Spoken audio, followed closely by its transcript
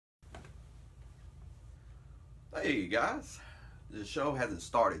Hey guys, the show hasn't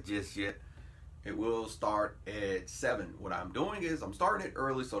started just yet. It will start at 7. What I'm doing is I'm starting it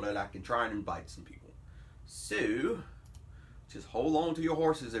early so that I can try and invite some people. So, just hold on to your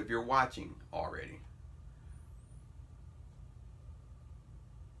horses if you're watching already.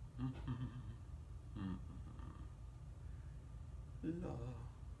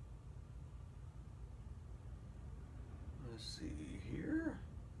 Let's see here.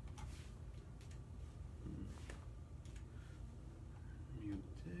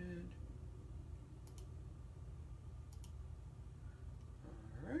 Muted.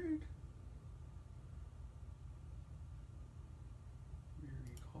 Alright.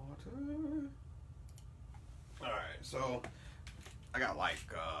 Mary Carter. Alright, so I got like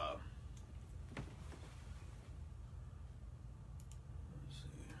let's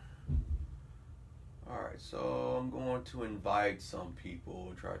see. Alright, so I'm going to invite some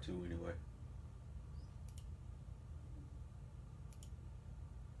people, try to anyway.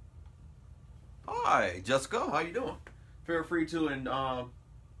 Hi, Jessica. How you doing? Feel free to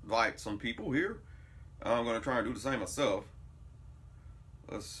invite some people here. I'm gonna try and do the same myself.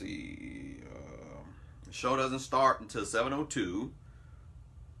 Let's see. The show doesn't start until 7:02.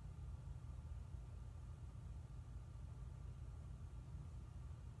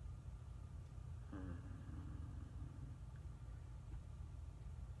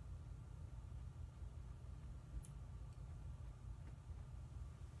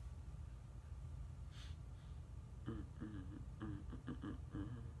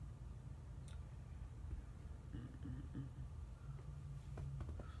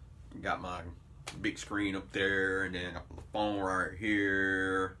 Got my big screen up there, and then I got the phone right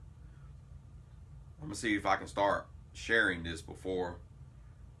here. I'm gonna see if I can start sharing this before,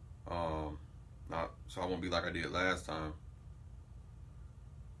 not so I won't be like I did last time.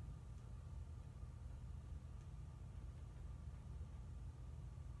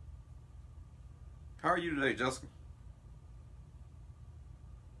 How are you today, Jessica?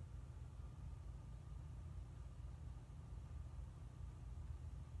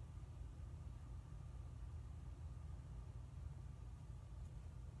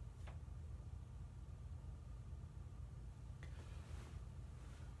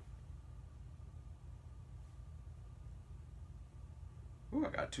 Ooh, I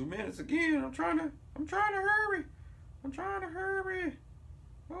got 2 minutes again. I'm trying to hurry. I'm trying to hurry.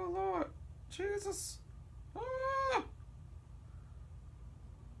 Oh Lord, Jesus. Ah.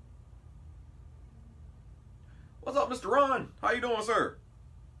 What's up, Mr. Ron? How you doing, sir?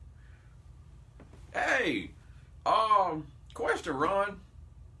 Hey, question, Ron.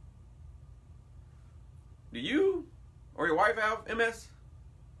 Do you or your wife have MS?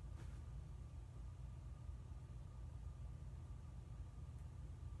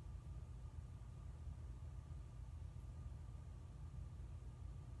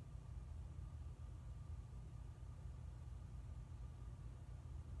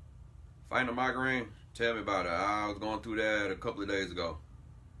 Fighting a migraine? Tell me about it. I was going through that a couple of days ago.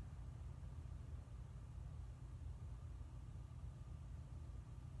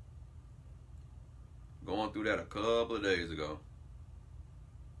 Going through that a couple of days ago.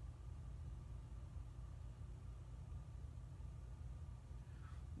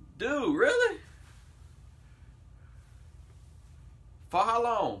 Dude, really? For how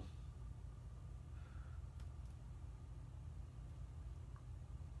long?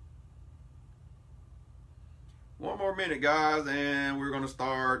 One more minute, guys, and we're going to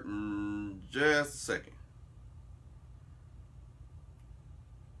start in just a second.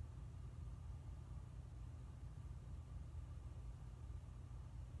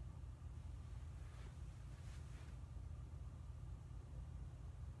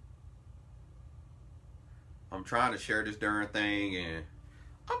 I'm trying to share this darn thing, and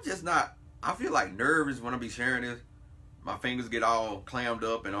I'm just not, I feel like nervous when I be sharing this. My fingers get all clammed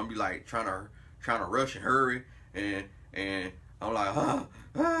up, and I'm be like trying to rush and hurry, and I'm like,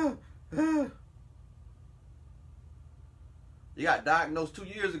 You got diagnosed 2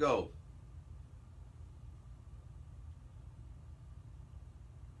 years ago.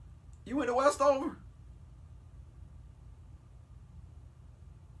 You went to Westover?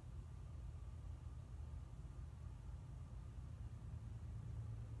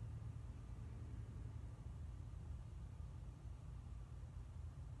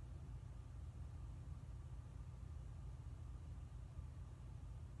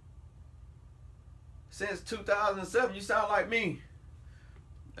 Since 2007, you sound like me.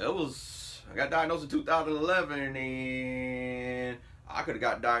 I got diagnosed in 2011, and I could have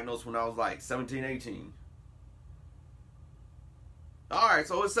got diagnosed when I was like 17, 18. All right,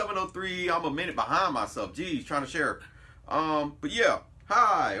 so it's 7:03. I'm a minute behind myself. Geez, trying to share. But yeah,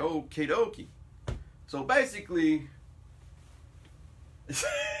 hi, okie dokie. So basically,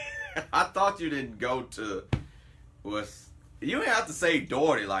 I thought you didn't go to. You didn't have to say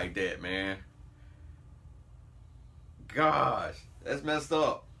Doherty like that, man. Gosh, that's messed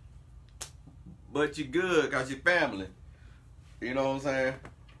up. But you're good cause you're family. You know what I'm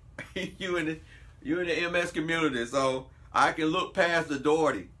saying? you in the MS community, so I can look past the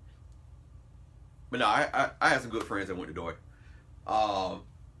Doherty. But no, I had some good friends that went to Doherty.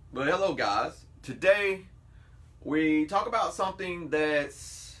 But hello guys. Today we talk about something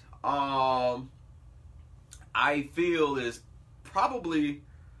that's I feel is probably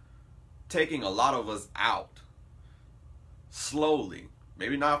taking a lot of us out slowly.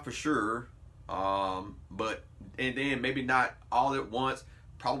 Maybe not for sure. But and then maybe not all at once,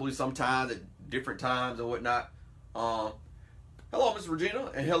 probably sometimes at different times and whatnot. Hello, Miss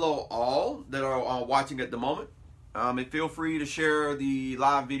Regina, and hello all that are watching at the moment. And feel free to share the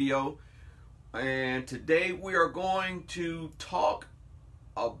live video. And today we are going to talk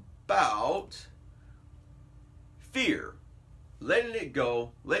about fear, letting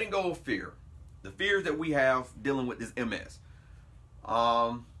go of fear, the fears that we have dealing with this MS.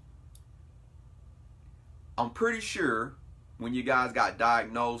 I'm pretty sure when you guys got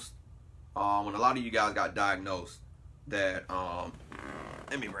diagnosed, when a lot of you guys got diagnosed, that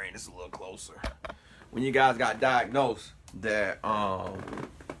let me bring this a little closer. When you guys got diagnosed, that a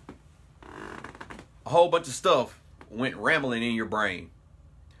whole bunch of stuff went rambling in your brain,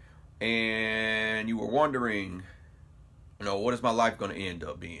 and you were wondering, you know, what is my life going to end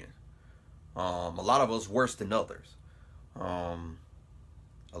up being? A lot of us worse than others.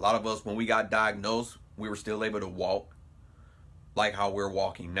 A lot of us, when we got diagnosed, we were still able to walk like how we're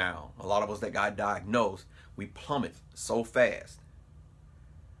walking now. A lot of us that got diagnosed, we plummeted so fast.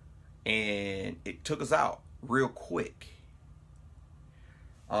 And it took us out real quick.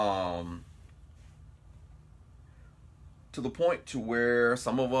 To the point to where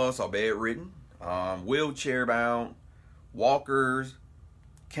some of us are bedridden, wheelchair bound, walkers,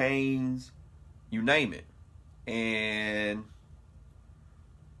 canes, you name it. And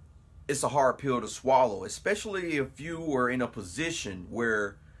it's a hard pill to swallow, especially if you were in a position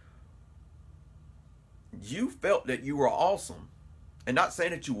where you felt that you were awesome. And not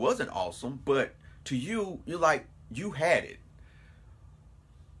saying that you wasn't awesome, but to you, you're like, you had it.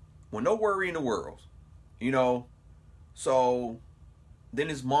 Well, no worry in the world, you know. So then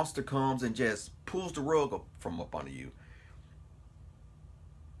this monster comes and just pulls the rug up from up under you.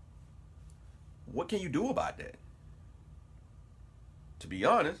 What can you do about that? To be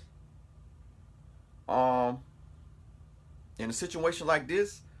honest, in a situation like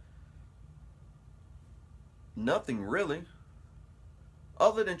this, nothing really,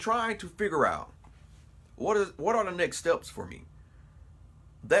 other than trying to figure out what are the next steps for me.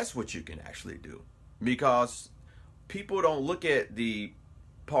 That's what you can actually do, because people don't look at the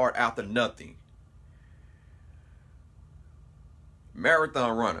part after nothing.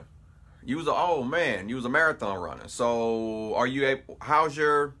 Marathon runner. You was a marathon runner. So are you able, how's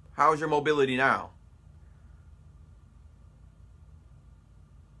your mobility now?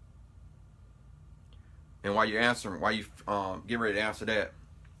 And while you're answering, while you getting ready to answer that,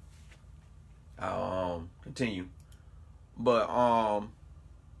 continue. But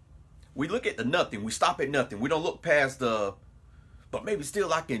we look at the nothing. We stop at nothing. We don't look past the, but maybe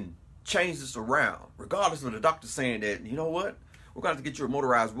still I can change this around. Regardless of the doctor saying that, you know what? We're going to have to get you a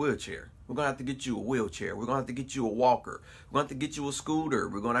motorized wheelchair. We're going to have to get you a wheelchair. We're going to have to get you a walker. We're going to have to get you a scooter.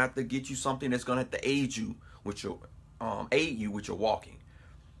 We're going to have to get you something that's going to have to aid you with your walking.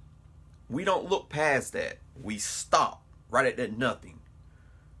 We don't look past that. We stop right at that nothing.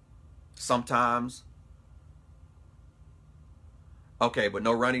 Sometimes, okay, but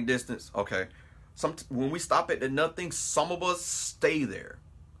no running distance. Okay. When we stop at the nothing, some of us stay there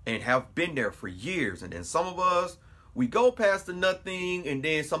and have been there for years. And then some of us, we go past the nothing and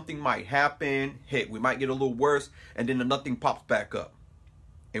then something might happen. Heck, we might get a little worse and then the nothing pops back up.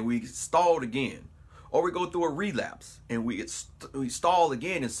 And we stalled again. Or we go through a relapse and we stall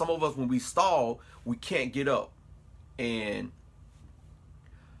again. And some of us, when we stall, we can't get up. And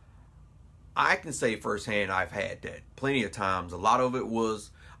I can say firsthand, I've had that plenty of times. A lot of it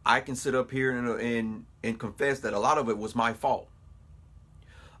was, I can sit up here and confess that a lot of it was my fault.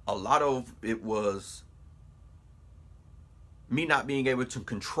 A lot of it was me not being able to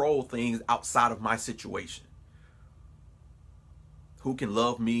control things outside of my situation. Who can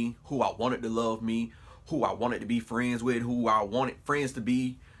love me, who I wanted to love me, who I wanted to be friends with, who I wanted friends to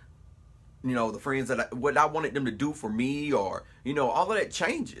be. you know, the friends that what I wanted them to do for me, or, you know, all of that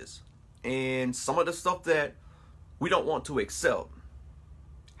changes. And some of the stuff that we don't want to accept,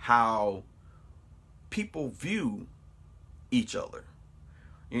 how people view each other.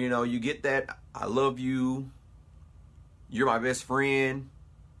 You know, you get that, I love you, you're my best friend,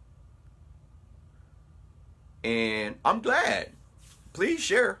 and I'm glad. Please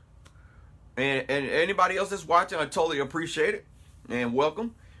share. And anybody else that's watching, I totally appreciate it, and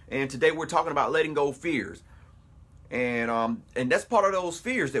welcome. And today we're talking about letting go of fears. And that's part of those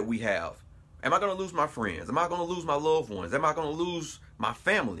fears that we have. Am I going to lose my friends? Am I going to lose my loved ones? Am I going to lose my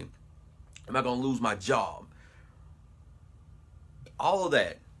family? Am I going to lose my job? All of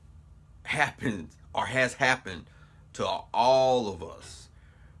that happens or has happened to all of us.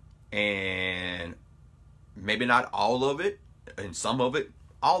 And maybe not all of it, and some of it,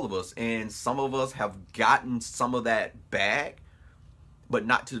 all of us. And some of us have gotten some of that back, but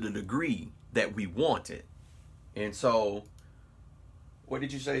not to the degree that we wanted. And so, what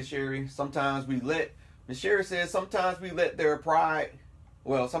did you say, Sherry? Sometimes we let, Miss Sherry says, sometimes we let their pride,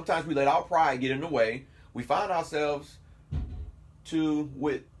 well, sometimes we let our pride get in the way. We find ourselves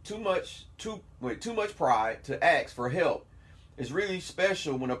with too much pride to ask for help. It's really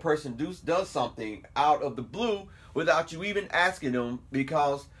special when a person does something out of the blue without you even asking them,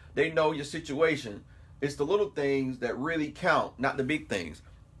 because they know your situation. It's the little things that really count, not the big things.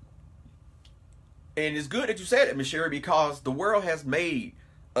 And it's good that you said it, Ms. Sherry, because the world has made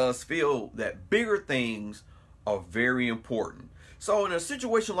us feel that bigger things are very important. So in a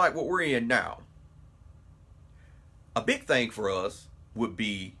situation like what we're in now, a big thing for us would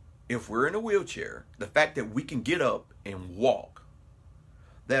be, if we're in a wheelchair, the fact that we can get up and walk.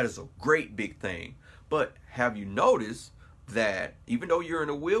 That is a great big thing. But have you noticed that even though you're in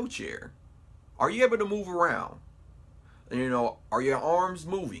a wheelchair, are you able to move around? You know, are your arms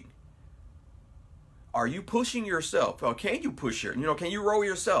moving? Are you pushing yourself? Or can you push your, can you roll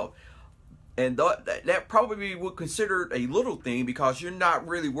yourself? And that probably would consider a little thing, because you're not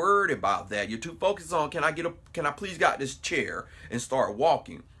really worried about that. You're too focused on, can I please get this chair and start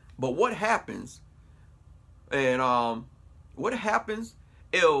walking? But what happens, and what happens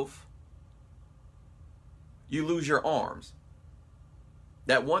if you lose your arms?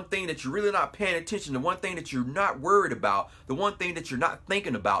 That one thing that you're really not paying attention, the one thing that you're not worried about, the one thing that you're not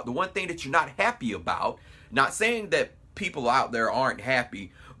thinking about, the one thing that you're not happy about. Not saying that people out there aren't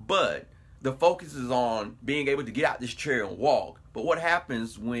happy, but the focus is on being able to get out this chair and walk. But what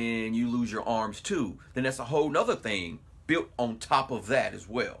happens when you lose your arms too? Then that's a whole nother thing built on top of that as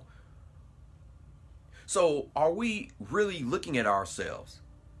well. So are we really looking at ourselves?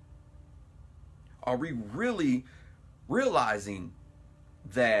 Are we really realizing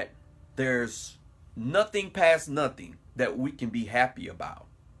that there's nothing past nothing that we can be happy about?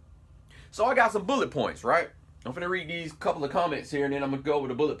 So I got some bullet points, right? I'm going to read these couple of comments here, and then I'm going to go over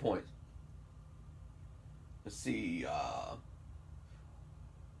the bullet points. Let's see.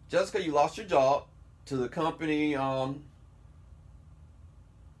 Jessica, you lost your job to the company. The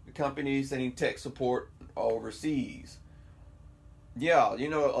company sending tech support overseas. Yeah, a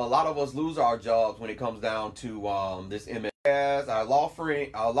lot of us lose our jobs when it comes down to this MS. I lost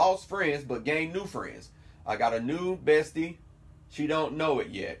friends, but gained new friends. I got a new bestie. She don't know it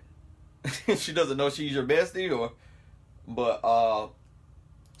yet. She doesn't know she's your bestie, but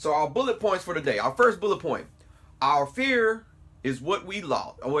so our bullet points for today. Our first bullet point: our fear is what we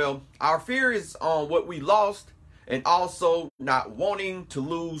lost. Well, our fear is on what we lost, and also not wanting to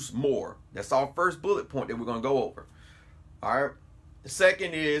lose more. That's our first bullet point that we're going to go over. All right. The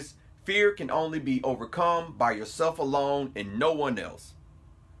second is, fear can only be overcome by yourself alone and no one else.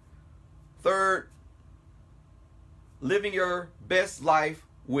 Third, living your best life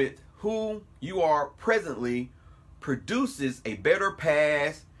with who you are presently produces a better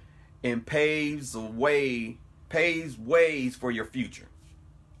past and paves ways for your future.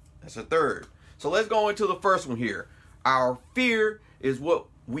 That's the third. So let's go into the first one here. Our fear is what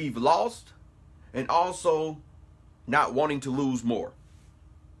we've lost, and also not wanting to lose more.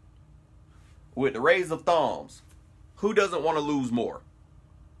 With the raise of thumbs, who doesn't want to lose more?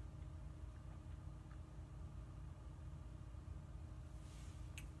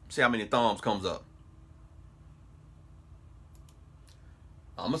 See how many thumbs comes up.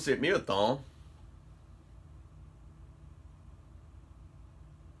 I'm gonna send me a thumb.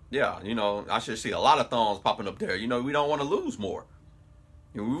 Yeah, I should see a lot of thumbs popping up there. We don't want to lose more.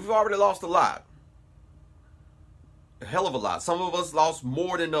 We've already lost a lot. A hell of a lot. Some of us lost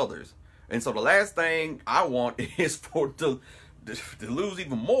more than others. And so the last thing I want is to lose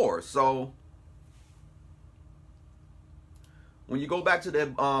even more. So when you go back to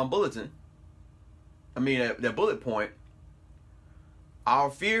that bulletin, that bullet point, our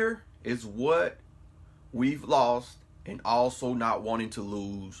fear is what we've lost, and also not wanting to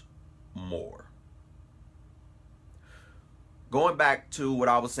lose more. Going back to what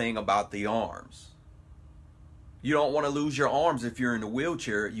I was saying about the arms. You don't want to lose your arms if you're in a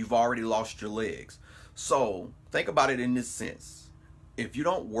wheelchair. You've already lost your legs. So think about it in this sense. If you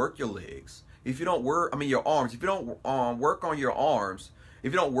don't work your legs, if you don't work, your arms, if you don't work on your arms,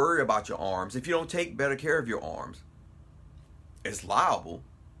 if you don't worry about your arms, if you don't take better care of your arms, it's liable.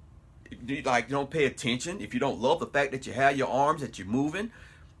 Like, you don't pay attention, if you don't love the fact that you have your arms, that you're moving,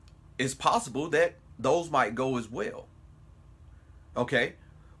 it's possible that those might go as well. Okay,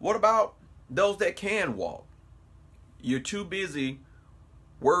 what about those that can walk? You're too busy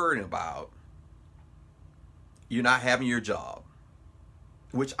worrying about you're not having your job,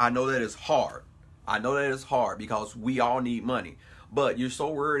 which I know that is hard. I know that is hard because we all need money. But you're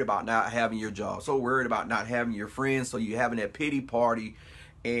so worried about not having your job, so worried about not having your friends, so you're having that pity party,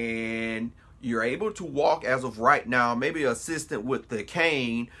 and you're able to walk as of right now, maybe assistant with the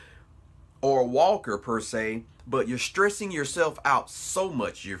cane or a walker per se, but you're stressing yourself out so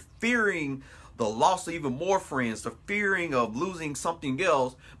much. You're fearing the loss of even more friends, the fearing of losing something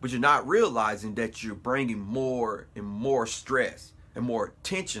else, but you're not realizing that you're bringing more and more stress and more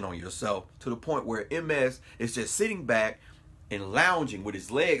tension on yourself to the point where MS is just sitting back and lounging with his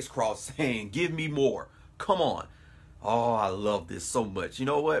legs crossed saying, give me more. Come on. Oh, I love this so much. You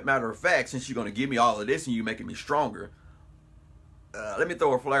know what? Matter of fact, since you're going to give me all of this and you're making me stronger, let me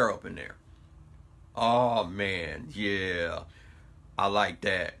throw a flare up in there. Oh, man. Yeah. I like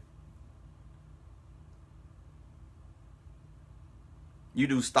that. You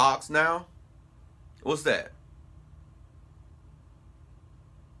do stocks now? What's that?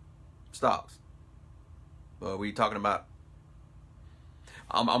 Stocks. What are you talking about?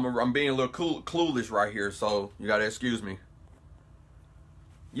 I'm being a little clueless right here, so you gotta excuse me.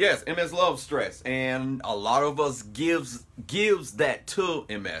 Yes, MS loves stress, and a lot of us gives that to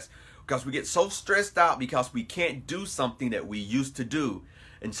MS because we get so stressed out because we can't do something that we used to do.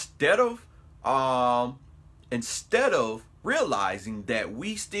 Instead of realizing that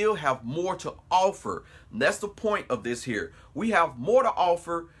we still have more to offer. And that's the point of this here. We have more to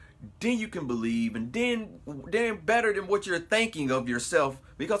offer than you can believe, and then better than what you're thinking of yourself,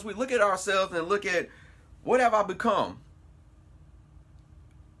 because we look at ourselves and look at, what have I become?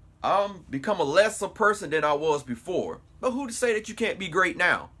 I'm become a lesser person than I was before. But who to say that you can't be great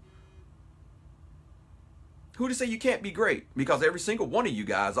now? Who to say you can't be great? Because every single one of you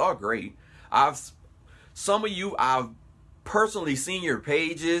guys are great. Some of you, I've personally seen your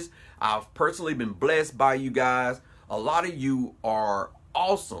pages. I've personally been blessed by you guys. A lot of you are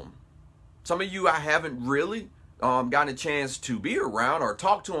awesome. Some of you I haven't really gotten a chance to be around or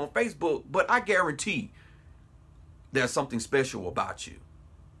talk to on Facebook, but I guarantee there's something special about you.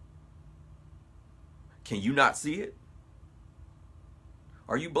 Can you not see it?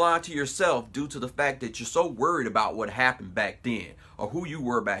 Are you blind to yourself due to the fact that you're so worried about what happened back then or who you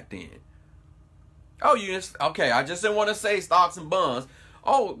were back then? Oh, okay, I just didn't want to say stocks and bonds.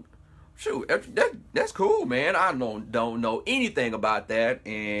 Oh, shoot, that's cool, man. I don't know anything about that,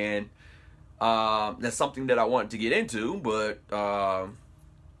 and that's something that I wanted to get into, but I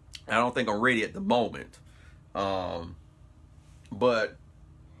don't think I'm ready at the moment. But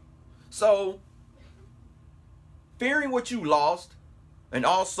so fearing what you lost, and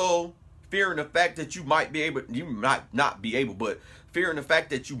also fearing the fact that you might not be able, but fearing the fact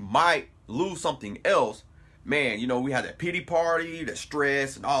that you might lose something else. Man, you know, we had that pity party, the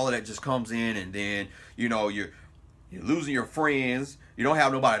stress, and all of that just comes in, and then, you know, you're losing your friends. You don't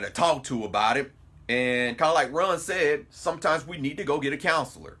have nobody to talk to about it. And kind of like Ron said, sometimes we need to go get a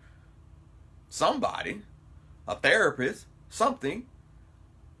counselor. Somebody, a therapist, something.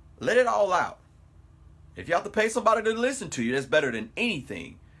 Let it all out. If you have to pay somebody to listen to you, that's better than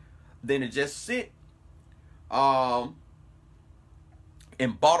anything than to just sit and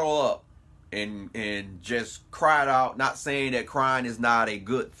bottle up and just cry it out. Not saying that crying is not a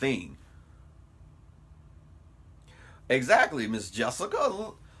good thing. Exactly, Miss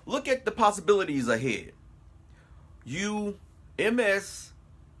Jessica. Look at the possibilities ahead. MS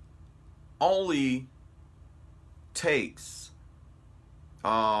only takes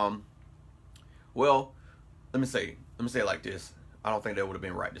well, let me say it like this. I don't think that would have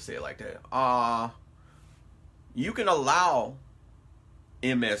been right to say it like that. You can allow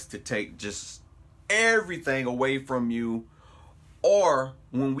MS to take just everything away from you, or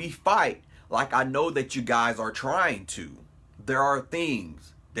when we fight, like I know that you guys are trying to, there are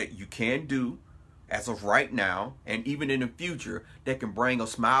things that you can do as of right now and even in the future that can bring a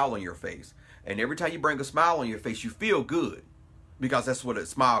smile on your face. And every time you bring a smile on your face, you feel good. Because that's what a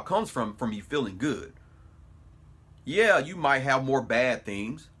smile comes from you feeling good. Yeah, you might have more bad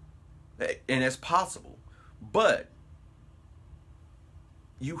things, and that's possible. But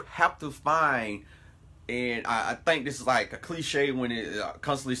you have to find, and I think this is like a cliche when it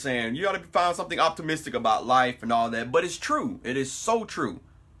constantly saying, you got to find something optimistic about life and all that. But it's true. It is so true.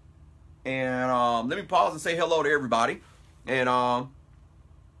 And let me pause and say hello to everybody. And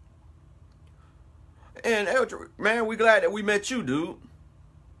Eldridge, man, we glad that we met you, dude.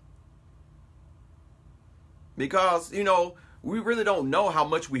 Because, you know, we really don't know how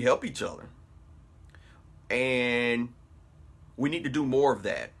much we help each other. And we need to do more of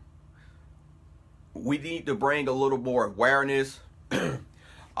that. We need to bring a little more awareness.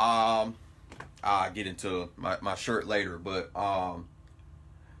 I'll get into my shirt later, but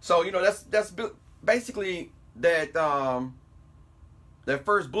so, you know, that's basically that that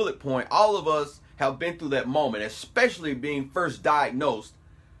first bullet point. All of us have been through that moment, especially being first diagnosed.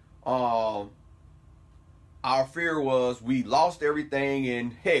 Our fear was we lost everything,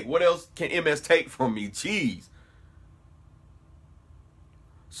 and heck, what else can MS take from me? Jeez.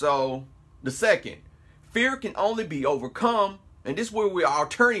 So the second, fear can only be overcome, and this is where our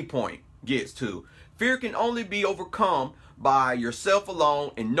turning point gets to. Fear can only be overcome by yourself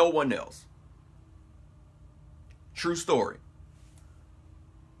alone and no one else. True story.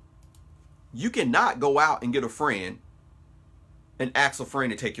 You cannot go out and get a friend and ask a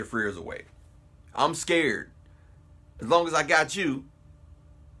friend to take your fears away. I'm scared. As long as I got you,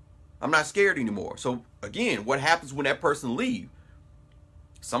 I'm not scared anymore. So again, what happens when that person leaves?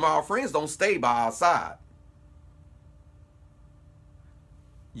 Some of our friends don't stay by our side.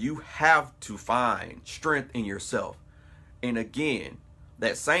 You have to find strength in yourself. And again,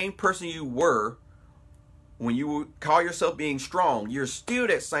 that same person you were when you would call yourself being strong, you're still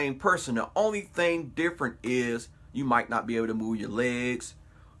that same person. The only thing different is you might not be able to move your legs,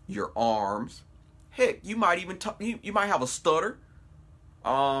 your arms. Heck, you might even you might have a stutter.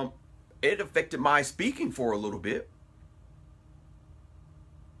 It affected my speaking for a little bit.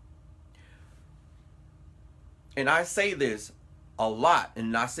 And I say this a lot,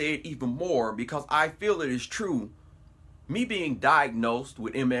 and I say it even more because I feel it is true. Me being diagnosed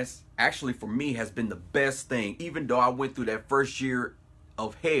with MS actually for me has been the best thing, even though I went through that first year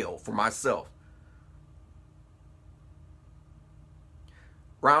of hell for myself.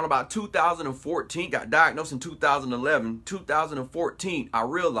 Around about 2014, got diagnosed in 2011. 2014, I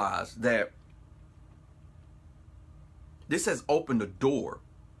realized that this has opened the door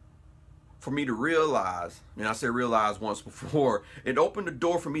for me to realize, and I said realize once before, it opened the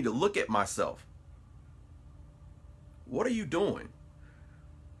door for me to look at myself. What are you doing?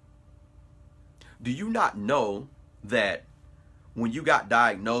 Do you not know that when you got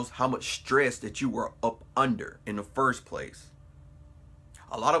diagnosed, how much stress that you were up under in the first place?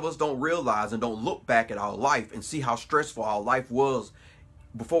 A lot of us don't realize and don't look back at our life and see how stressful our life was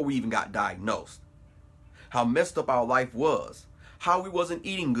before we even got diagnosed. How messed up our life was. How we wasn't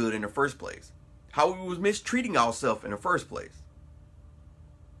eating good in the first place. How we was mistreating ourselves in the first place.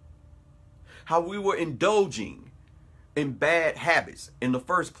 How we were indulging in bad habits in the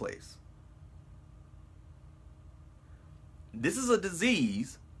first place. This is a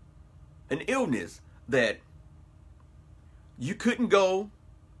disease, an illness that you couldn't go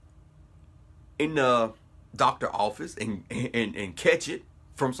in the doctor office and catch it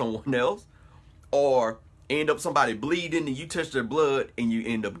from someone else, or end up somebody bleeding and you touch their blood and you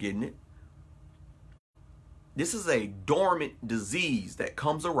end up getting it. This is a dormant disease that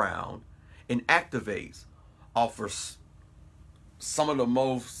comes around and activates, offers some of the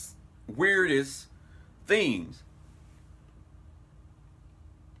most weirdest things.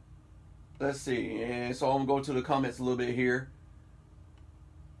 Let's see, and so I'm going to go to the comments a little bit here.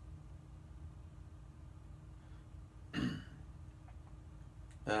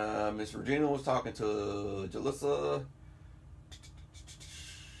 Miss Regina was talking to Jalissa.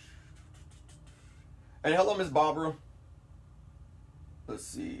 And hello, Miss Barbara. Let's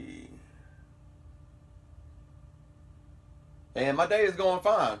see. And my day is going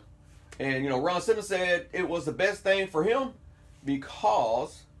fine. And, you know, Ron Simmons said it was the best thing for him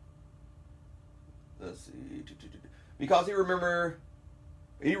because, let's see, because he remembers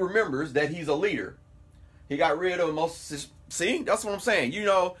that he's a leader. He got rid of most, see, that's what I'm saying. You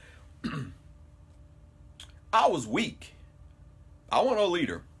know, I was weak. I wasn't a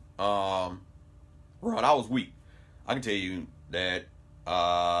leader. Ron, I was weak. I can tell you that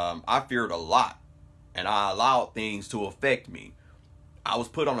I feared a lot, and I allowed things to affect me. I was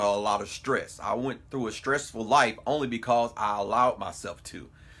put on a lot of stress. I went through a stressful life only because I allowed myself to.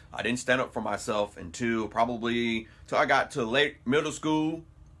 I didn't stand up for myself until I got to late middle school.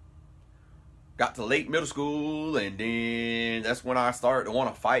 And then that's when I started to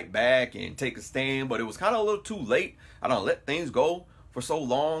want to fight back and take a stand. But it was kind of a little too late. I done let things go for so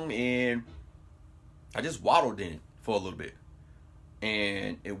long, and I just waddled in it for a little bit.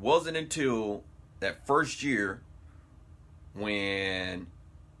 And it wasn't until that first year when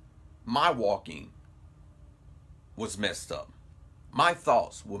my walking was messed up. My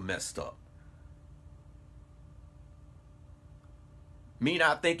thoughts were messed up. Me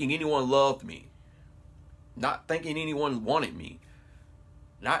not thinking anyone loved me. Not thinking anyone wanted me.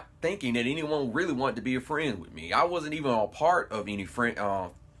 Not thinking that anyone really wanted to be a friend with me. I wasn't even a part of any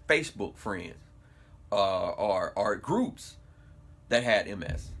Facebook friends or groups that had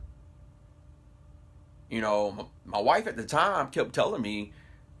MS. You know, my wife at the time kept telling me,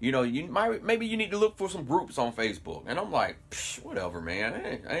 you know, maybe you need to look for some groups on Facebook. And I'm like, whatever,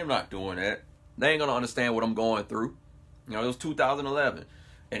 man. I am not doing that. They ain't gonna understand what I'm going through. You know, it was 2011.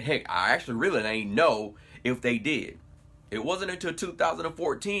 And heck, I actually really didn't know if they did. It wasn't until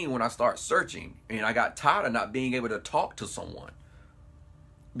 2014 when I started searching and I got tired of not being able to talk to someone.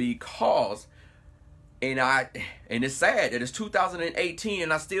 Because, and it's sad that it's 2018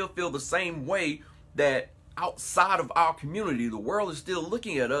 and I still feel the same way, that outside of our community, the world is still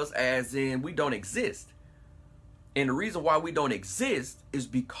looking at us as in we don't exist. And the reason why we don't exist is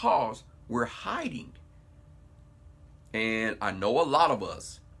because we're hiding. And I know a lot of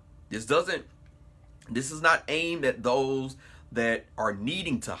us, this is not aimed at those that are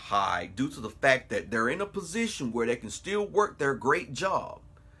needing to hide due to the fact that they're in a position where they can still work their great job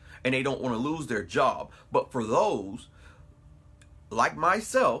and they don't want to lose their job. But for those like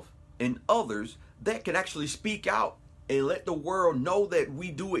myself and others that can actually speak out and let the world know that we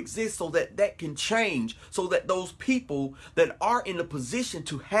do exist, so that that can change, so that those people that are in a position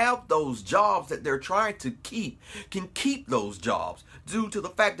to have those jobs that they're trying to keep can keep those jobs, due to the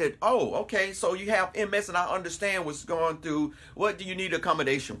fact that, oh, okay, so you have MS and I understand what's going through. What do you need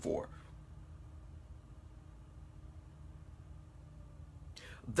accommodation for?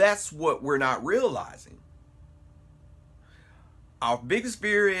 That's what we're not realizing. Our biggest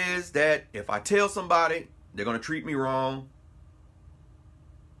fear is that if I tell somebody, they're going to treat me wrong,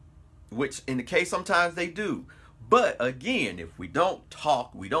 which in the case sometimes they do. But again, if we don't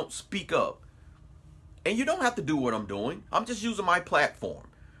talk, we don't speak up, and you don't have to do what I'm doing. I'm just using my platform.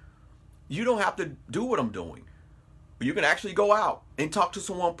 You don't have to do what I'm doing. You can actually go out and talk to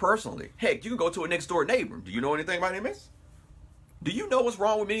someone personally. Heck, you can go to a next door neighbor. Do you know anything about MS? Do you know what's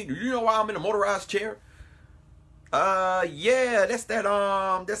wrong with me? Do you know why I'm in a motorized chair? Yeah,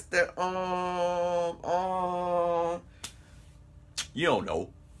 you don't know.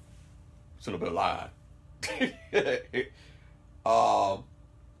 It's a little bit of lie.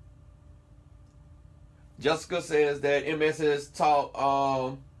 Jessica says that MS has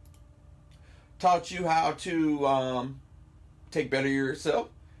taught you how to take better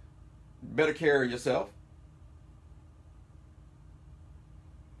care of yourself.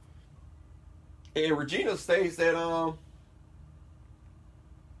 And Regina states that,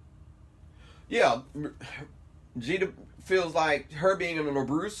 yeah, Regina feels like her being in an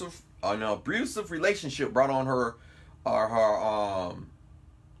abusive relationship brought on her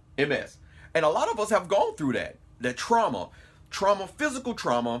MS. And a lot of us have gone through that trauma, physical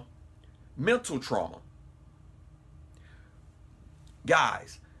trauma, mental trauma.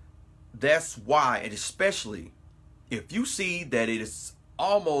 Guys, that's why, and especially if you see that it is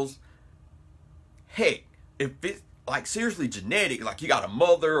almost, heck, if it's like seriously genetic, like you got a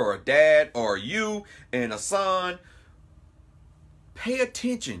mother or a dad or you and a son, pay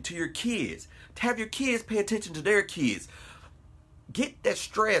attention to your kids. Have your kids pay attention to their kids. Get that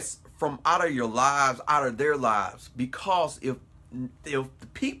stress from out of your lives, out of their lives. Because if the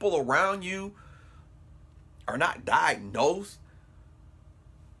people around you are not diagnosed,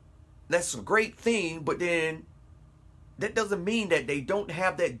 that's a great thing, but then that doesn't mean that they don't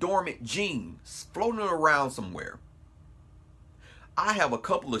have that dormant gene floating around somewhere. I have a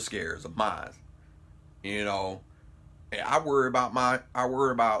couple of scares of mine, you know, and I worry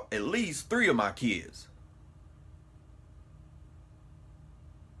about at least 3 of my kids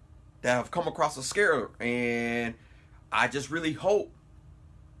that have come across a scare, and I just really hope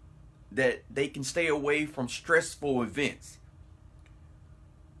that they can stay away from stressful events.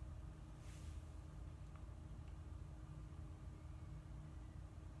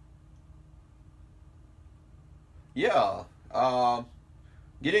 Yeah,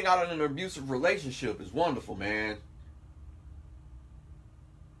 getting out of an abusive relationship is wonderful, man.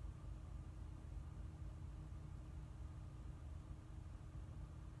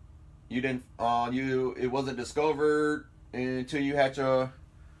 You didn't. It wasn't discovered until you had your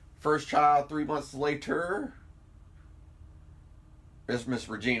first child 3 months later. Miss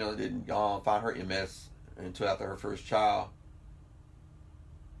Regina didn't find her MS until after her first child.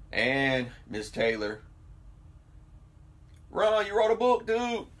 And Miss Taylor. Ron, you wrote a book,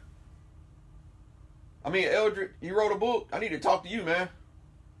 dude. I mean, Eldrick, you wrote a book. I need to talk to you, man.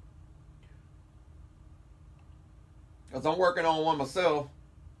 Because I'm working on one myself.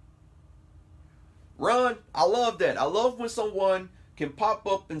 Ron, I love that. I love when someone can pop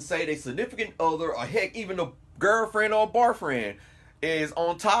up and say their significant other, or heck, even a girlfriend or boyfriend, is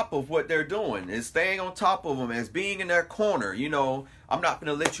on top of what they're doing, is staying on top of them, as being in their corner. You know, I'm not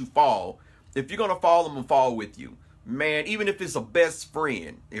going to let you fall. If you're going to fall, I'm going to fall with you. Man, even if it's a best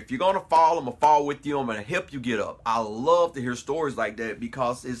friend, if you're going to fall, I'm going to fall with you. I'm going to help you get up. I love to hear stories like that,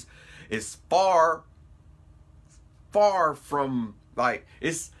 because it's far from, like,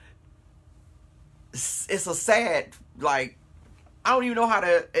 it's a sad, like, I don't even know how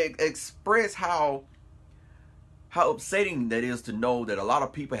to express how upsetting that is, to know that a lot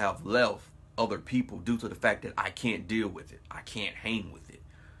of people have left other people due to the fact that I can't deal with it. I can't hang with it.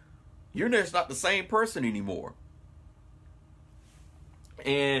 You're just not the same person anymore.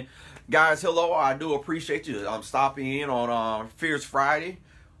 And guys, hello, I do appreciate you. I'm stopping in on Fierce Friday,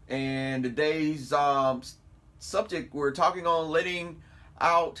 and today's subject, we're talking on letting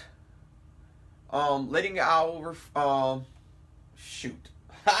our shoot.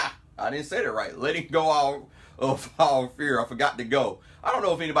 Ha! I didn't say that right. Letting go out of our fear. I forgot to go. I don't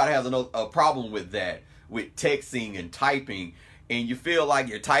know if anybody has a problem with that, with texting and typing, and you feel like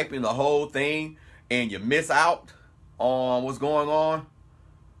you're typing the whole thing and you miss out on what's going on.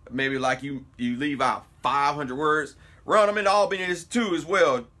 Maybe like you leave out 500 words. Ron, I'm in Albany too as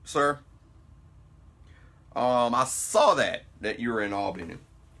well, sir. I saw that you were in Albany.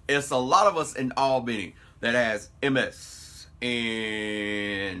 It's a lot of us in Albany that has MS,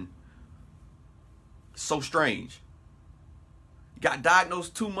 and so strange. You got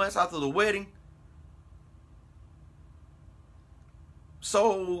diagnosed 2 months after the wedding.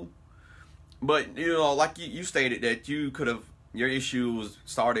 So, but you know, like you stated that you could have, your issue was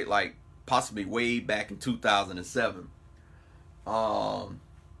started like possibly way back in 2007. But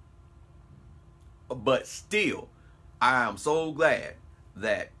still, I am so glad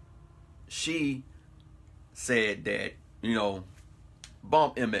that she said that, you know,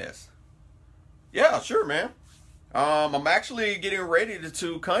 bump MS. Yeah, sure, man. I'm actually getting ready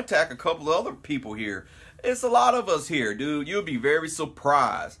to contact a couple of other people here. It's a lot of us here, dude. You'll be very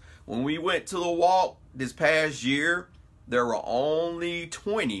surprised. When we went to the walk this past year, there were only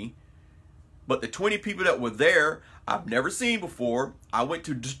 20. But the 20 people that were there, I've never seen before. I went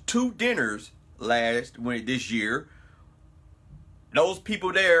to 2 dinners this year. Those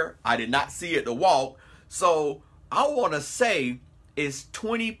people there, I did not see at the walk. So I want to say it's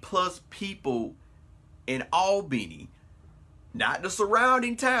 20 plus people in Albany, not the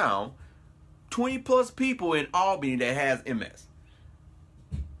surrounding town. 20 plus people in Albany that has MS.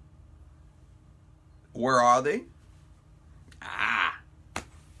 Where are they? I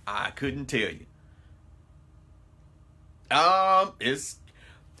couldn't tell you.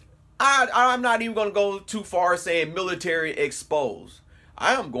 I'm not even going to go too far saying military exposed.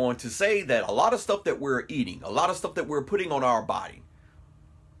 I am going to say that a lot of stuff that we're eating, a lot of stuff that we're putting on our body,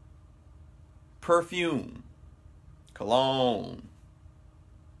 perfume, cologne,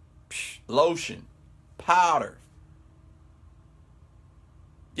 lotion, powder.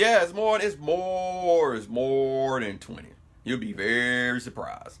 Yeah, it's more than 20. You'll be very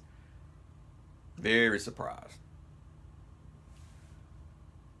surprised. Very surprised.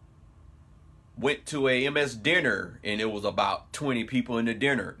 Went to a MS dinner, and it was about 20 people in the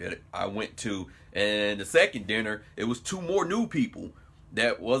dinner that I went to. And the second dinner, it was 2 more new people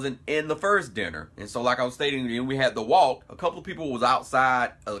that wasn't in the first dinner. And so, like I was stating, we had the walk. A couple of people was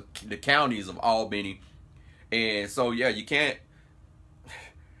outside of the counties of Albany. And so, yeah, you got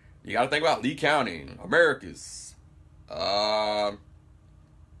to think about Lee County, Americus,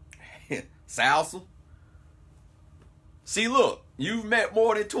 Salsa. See, look, you've met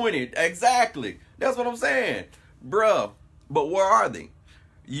more than 20. Exactly. That's what I'm saying. Bruh. But where are they?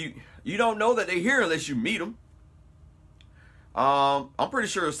 You don't know that they're here unless you meet them. I'm pretty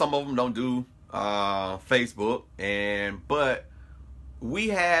sure some of them don't do Facebook. But we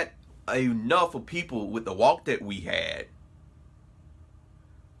had enough of people with the walk that we had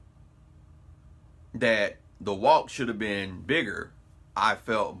that the walk should have been bigger, I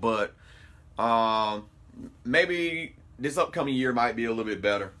felt. But maybe this upcoming year might be a little bit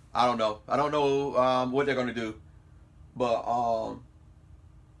better. I don't know. I don't know what they're going to do. But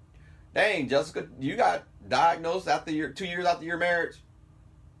Dang, Jessica, you got diagnosed after 2 years after your marriage?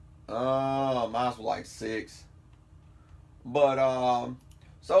 Mine was like 6. But,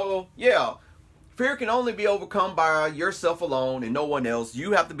 so, yeah. Fear can only be overcome by yourself alone and no one else.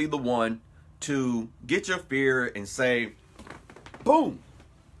 You have to be the one to get your fear and say, boom,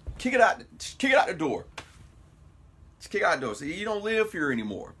 kick it out the door. Just kick it out the door. See, you don't live fear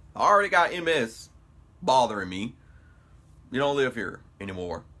anymore. I already got MS bothering me. You don't live here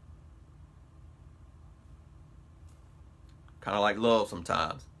anymore. Kind of like love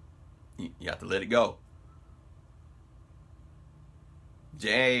sometimes. You have to let it go.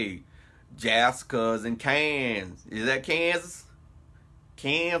 Jessica's in Kansas. Is that Kansas?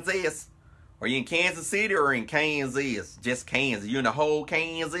 Kansas. Are you in Kansas City or in Kansas? Just Kansas. You in the whole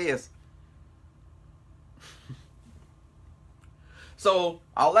Kansas. So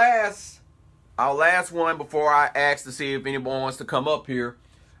our last one before I ask to see if anyone wants to come up here.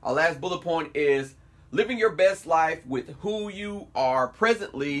 Our last bullet point is living your best life with who you are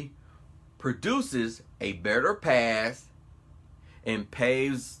presently produces a better past and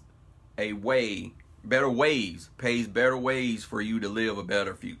paves better ways for you to live a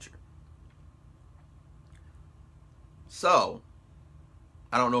better future. So,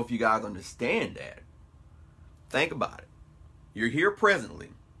 I don't know if you guys understand that. Think about it. You're here presently.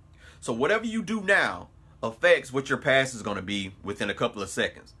 So whatever you do now affects what your past is going to be within a couple of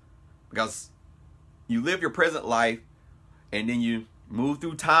seconds. Because you live your present life and then you move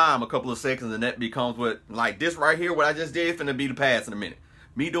through time a couple of seconds and that becomes what, like this right here, what I just did, is finna be the past in a minute.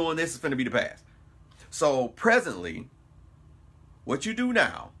 Me doing this is finna be the past. So presently, what you do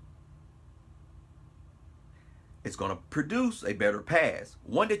now, it's going to produce a better past.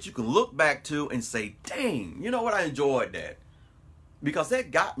 One that you can look back to and say, dang, you know what, I enjoyed that. Because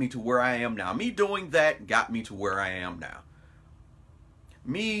that got me to where I am now. Me doing that got me to where I am now.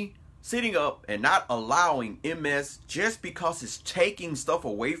 Me sitting up and not allowing MS just because it's taking stuff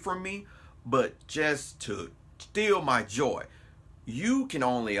away from me, but just to steal my joy. You can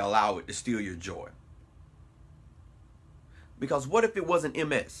only allow it to steal your joy. Because what if it wasn't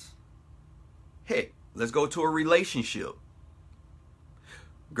MS? Heck, let's go to a relationship.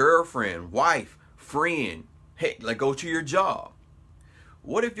 Girlfriend, wife, friend. Heck, let's go to your job.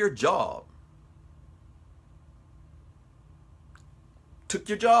 What if your job took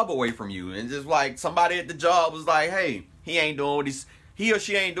your job away from you and just like somebody at the job was like, hey, he or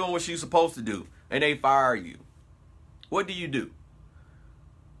she ain't doing what she's supposed to do, and they fire you? What do? You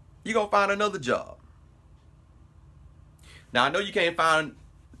gonna find another job. Now I know you can't find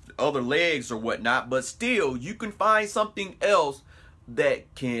other legs or whatnot, but still you can find something else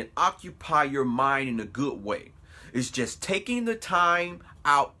that can occupy your mind in a good way. It's just taking the time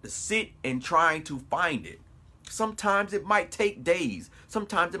out to sit and trying to find it. Sometimes it might take days.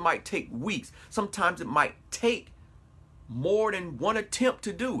 Sometimes it might take weeks. Sometimes it might take more than one attempt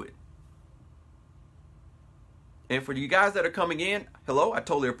to do it. And for you guys that are coming in, hello, I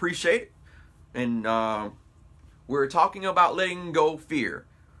totally appreciate it. And we're talking about letting go fear.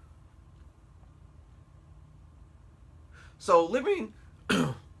 So living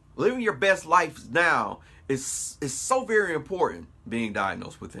your best life now is so very important, being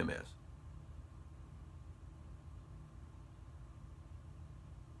diagnosed with MS.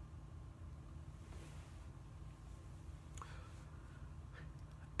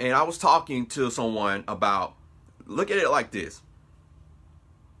 And I was talking to someone about, look at it like this.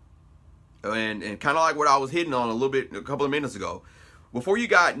 And kind of like what I was hitting on a couple of minutes ago. Before you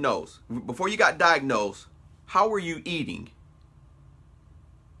got diagnosed, how were you eating?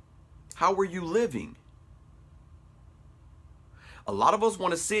 How were you living? A lot of us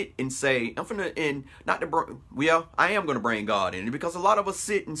want to sit and say, I am going to bring God in, because a lot of us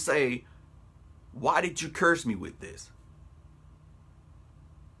sit and say, why did you curse me with this?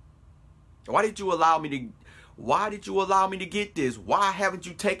 Why did you allow me to get this? Why haven't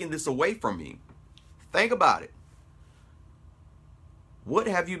you taken this away from me? Think about it. What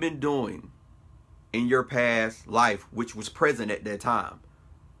have you been doing in your past life which was present at that time?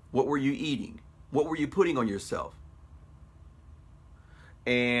 What were you eating? What were you putting on yourself?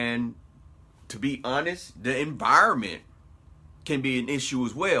 And to be honest, the environment can be an issue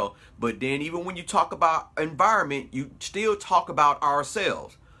as well. But then even when you talk about environment, you still talk about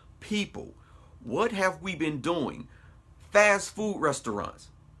ourselves. People. What have we been doing? Fast food restaurants.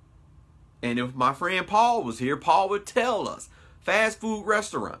 And if my friend Paul was here, Paul would tell us. Fast food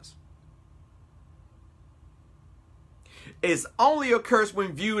restaurants. It's only a curse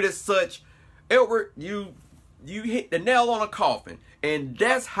when viewed as such. Edward, you hit the nail on a coffin. And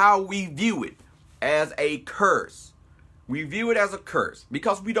that's how we view it, as a curse. We view it as a curse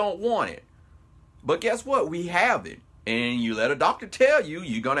because we don't want it. But guess what? We have it. And you let a doctor tell you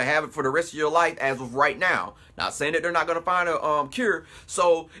you're going to have it for the rest of your life as of right now. Not saying that they're not going to find a cure.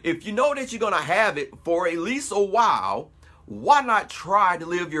 So if you know that you're going to have it for at least a while, why not try to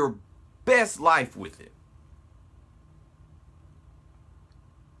live your best life with it?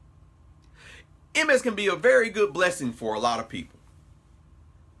 MS can be a very good blessing for a lot of people.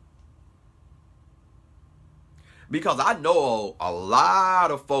 Because I know a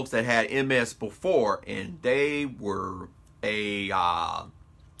lot of folks that had MS before, and they were can't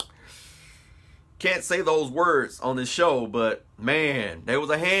say those words on this show, but man, they was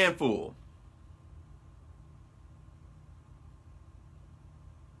a handful.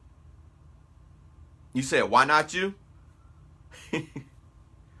 You said, why not you?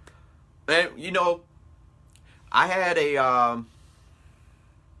 And you know, I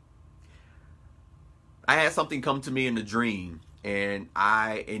had something come to me in a dream, and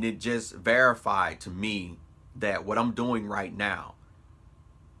it just verified to me that what I'm doing right now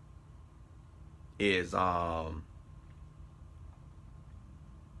is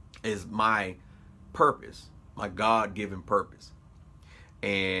my purpose, my God-given purpose.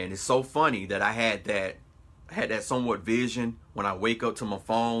 And it's so funny that I had that somewhat vision when I wake up to my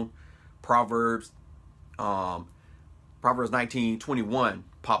phone. Proverbs 19:21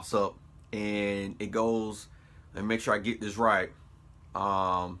 pops up, and it goes, let me make sure I get this right.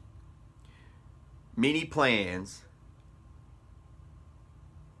 Many plans,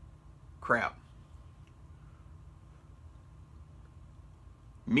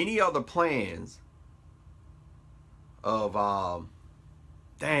 many are the plans of,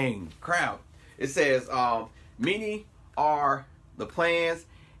 it says, many are the plans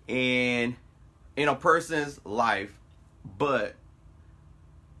in a person's life, but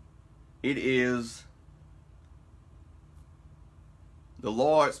it is the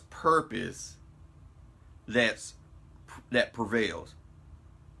Lord's purpose that prevails.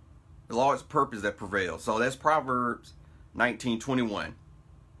 The Lord's purpose that prevails. So that's Proverbs 19:21.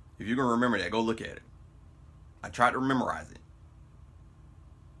 If you can remember that, go look at it. I tried to memorize it.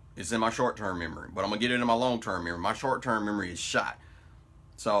 It's in my short-term memory, but I'm going to get it in my long-term memory. My short-term memory is shot.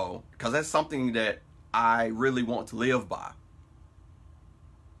 So, because that's something that I really want to live by.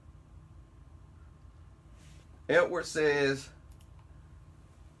 Edward says,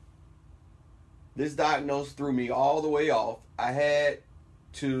 this diagnosis threw me all the way off. I had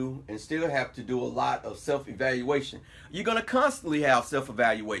to and still have to do a lot of self-evaluation. You're going to constantly have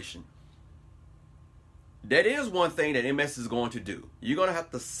self-evaluation. That is one thing that MS is going to do. You're going to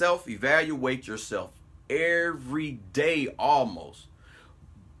have to self-evaluate yourself every day almost.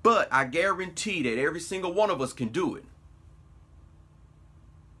 But I guarantee that every single one of us can do it.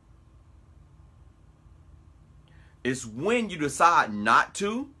 It's when you decide not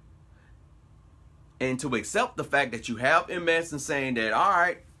to, and to accept the fact that you have MS and saying that, all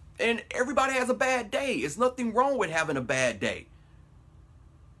right, and everybody has a bad day. It's nothing wrong with having a bad day.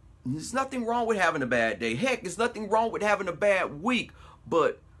 There's nothing wrong with having a bad day. Heck, there's nothing wrong with having a bad week.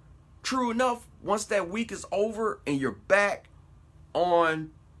 But true enough, once that week is over and you're back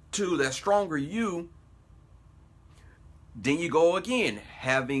on to that stronger you, then you go again,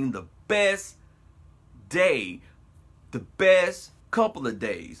 having the best day, the best couple of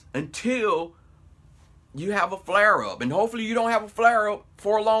days, until you have a flare-up. And hopefully you don't have a flare-up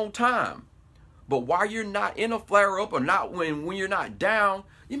for a long time. But while you're not in a flare-up, or not when you're not down,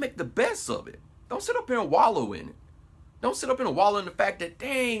 you make the best of it. Don't sit up here and wallow in it. Don't sit up here and wallow in the fact that,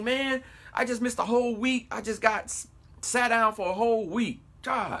 dang, man, I just missed a whole week. I just got sat down for a whole week.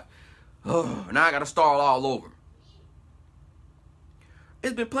 God, now I got to start all over.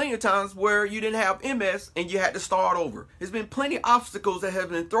 It's been plenty of times where you didn't have MS and you had to start over. There's been plenty of obstacles that have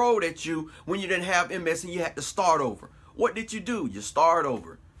been thrown at you when you didn't have MS and you had to start over. What did you do? You start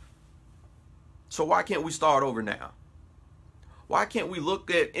over. So why can't we start over now? Why can't we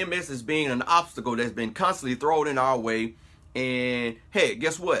look at MS as being an obstacle that's been constantly thrown in our way? And hey,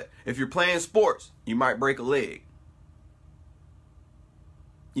 guess what? If you're playing sports, you might break a leg.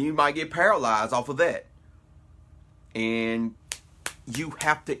 You might get paralyzed off of that. And you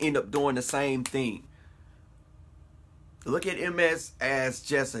have to end up doing the same thing. Look at MS as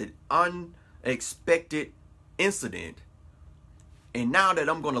just an unexpected incident. And now that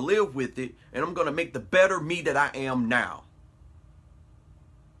I'm going to live with it, and I'm going to make the better me that I am now.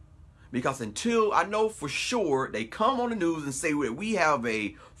 Because until I know for sure they come on the news and say that we have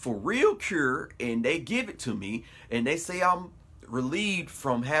a for real cure, and they give it to me, and they say I'm relieved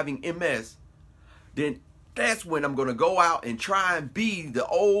from having MS, then that's when I'm going to go out and try and be the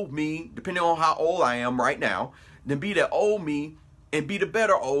old me, depending on how old I am right now, than be the old me and be the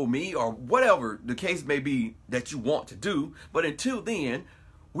better old me, or whatever the case may be that you want to do. But until then,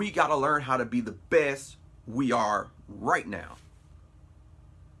 we got to learn how to be the best we are right now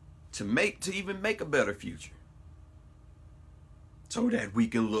to even make a better future, so that we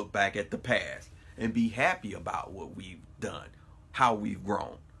can look back at the past and be happy about what we've done, how we've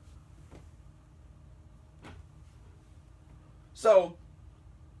grown. So,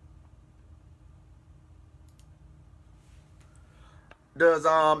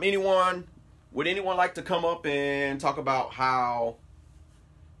 would anyone like to come up and talk about how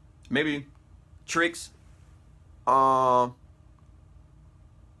maybe tricks, how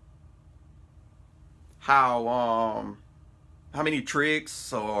many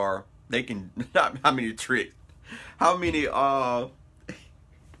tricks, or they can, not how many tricks, how many, I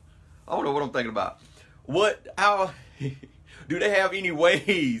don't know what I'm thinking about. How, do they have any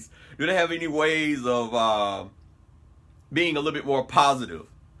ways of, being a little bit more positive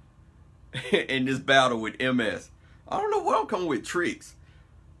in this battle with MS? I don't know what I'm coming with tricks.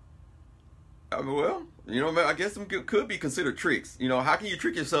 I mean, well, you know, I guess some could be considered tricks. You know, how can you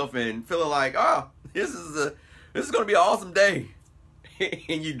trick yourself in feeling like, this is gonna be an awesome day,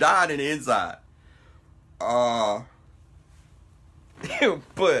 and you died in the inside. But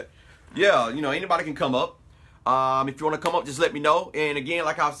yeah, you know, anybody can come up. If you want to come up, just let me know. And again,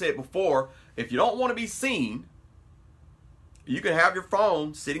 like I've said before, if you don't want to be seen, you can have your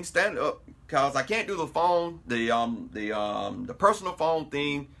phone sitting stand up, because I can't do the phone, the personal phone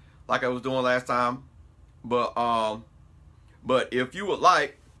thing like I was doing last time. But if you would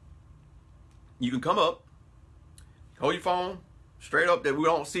like, you can come up, hold your phone straight up that we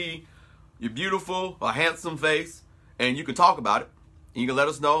don't see your beautiful or handsome face, and you can talk about it. And you can let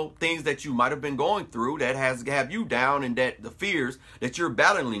us know things that you might have been going through that have you down, and that the fears that you're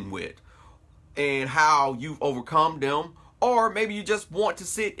battling with, and how you've overcome them. Or maybe you just want to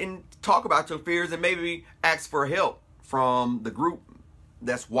sit and talk about your fears and maybe ask for help from the group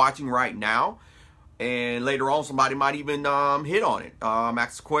that's watching right now. And later on, somebody might even hit on it,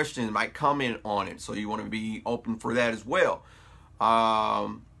 ask questions, might comment on it. So you want to be open for that as well.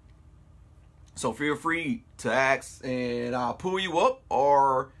 So feel free to ask, and I'll pull you up,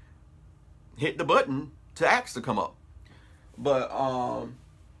 or hit the button to ask to come up. But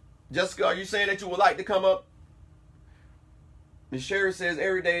Jessica, are you saying that you would like to come up? Ms. Sherry says,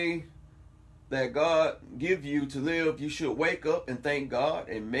 every day that God give you to live, you should wake up and thank God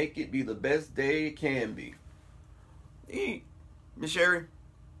and make it be the best day it can be. Ms. Sherry,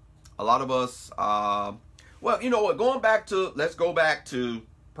 a lot of us, well, you know what, let's go back to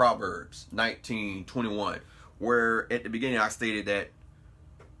Proverbs 19:21, where at the beginning I stated that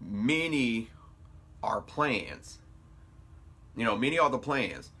many are plans. You know, many are the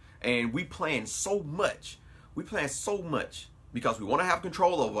plans. And we plan so much. Because we want to have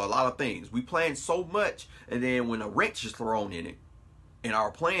control over a lot of things. We plan so much, and then when a wrench is thrown in it, and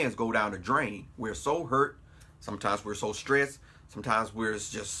our plans go down the drain, we're so hurt. Sometimes we're so stressed. Sometimes we're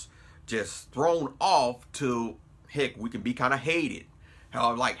just thrown off to, heck, we can be kind of hated.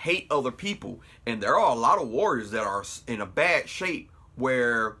 Like hate other people. And there are a lot of warriors that are in a bad shape,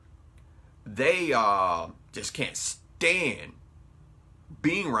 where they just can't stand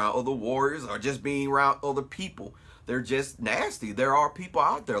being around other warriors, or just being around other people. They're just nasty. There are people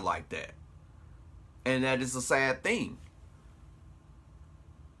out there like that. And that is a sad thing.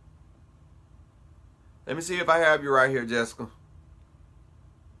 Let me see if I have you right here, Jessica.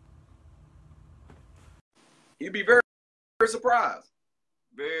 You'd be very, very surprised.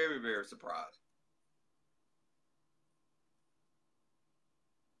 Very, very surprised.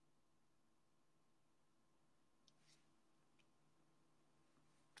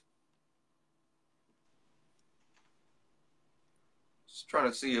 Just trying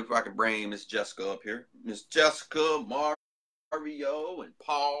to see if I can bring Miss Jessica up here. Miss Jessica, Mario, and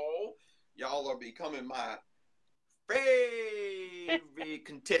Paul. Y'all are becoming my favorite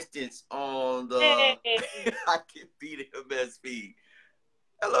contestants on the I Can Be the Best feed.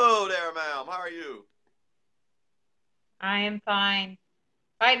 Hello there, ma'am. How are you? I am fine.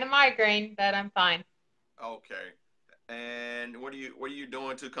 Fighting a migraine, but I'm fine. Okay. And what are you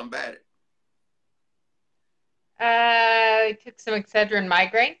doing to combat it? I took some Excedrin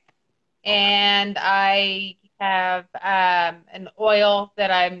migraine, Okay. and I have an oil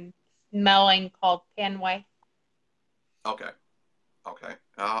that I'm smelling called Penway. Okay. Okay.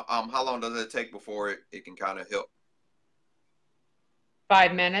 How long does it take before it can kind of help?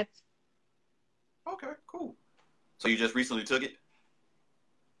 5 minutes. Okay, cool. So you just recently took it?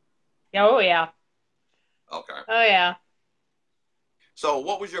 Oh yeah. Okay. Oh yeah. So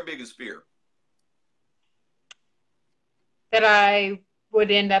what was your biggest fear? that I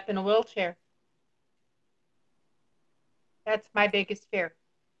would end up in a wheelchair. That's my biggest fear.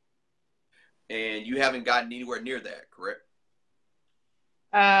 And you haven't gotten anywhere near that, correct?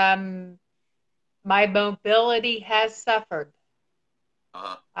 Um, my mobility has suffered.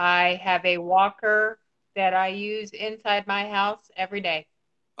 Uh-huh. I have a walker that I use inside my house every day.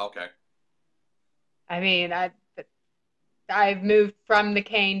 Okay. I mean, I've moved from the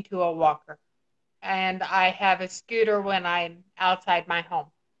cane to a walker, and I have a scooter when I'm outside my home.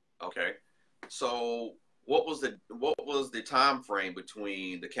 Okay. So what was the time frame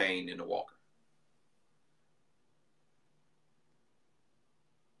between the cane and the walker?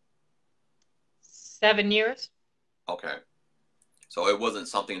 7 years. Okay. So it wasn't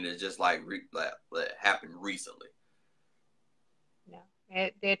something that just like that happened recently. No,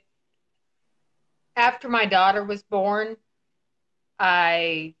 it after my daughter was born,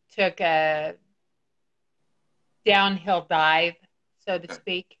 I took a downhill dive, so to Okay.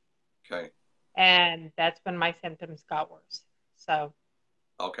 speak, Okay. and that's when my symptoms got worse. So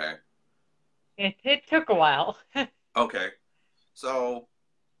Okay. it took a while. Okay. So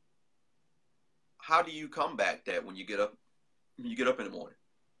how do you combat that when you get up in the morning?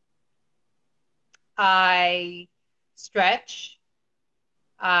 I stretch.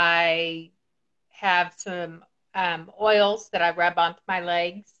 I have some oils that I rub onto my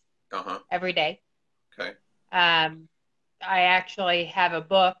legs Uh-huh. every day. Okay. Um, I actually have a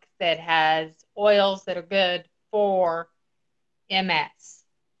book that has oils that are good for MS,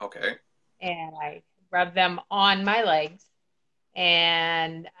 Okay. and I rub them on my legs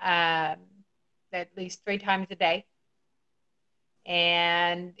and at least 3 times a day.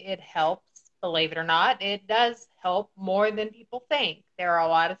 And it helps, believe it or not. It does help more than people think. There are a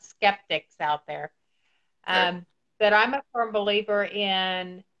lot of skeptics out there. Okay. Um, but I'm a firm believer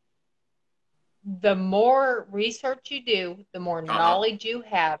in the more research you do, the more Uh-huh. knowledge you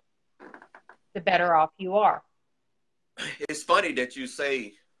have, the better off you are. It's funny that you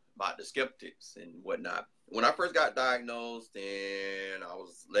say about the skeptics and whatnot. When I first got diagnosed and I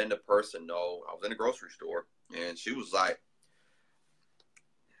was letting the person know, I was in the grocery store and she was like,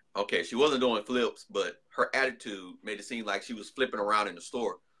 okay, she wasn't doing flips, but her attitude made it seem like she was flipping around in the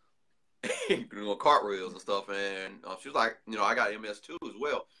store, doing cartwheels and stuff. And she was like, I got MS too as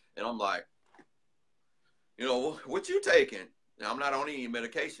well. And I'm like, what you taking? Now, I'm not on any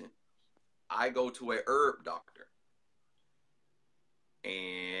medication. I go to a herb doctor.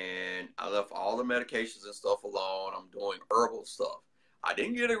 And I left all the medications and stuff alone. I'm doing herbal stuff. I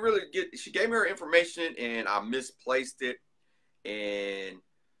didn't get. She gave me her information and I misplaced it. And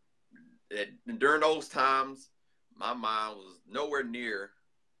during those times, my mind was nowhere near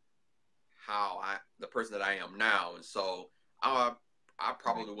the person that I am now. And so I Right.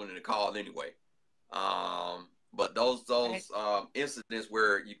 probably wouldn't have called anyway. But those Right. those incidents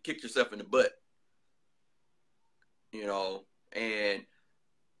where you kick yourself in the butt, and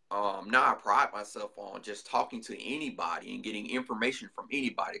now I pride myself on just talking to anybody and getting information from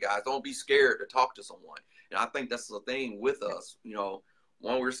anybody. Guys, don't be scared to talk to someone. And I think that's the thing with us.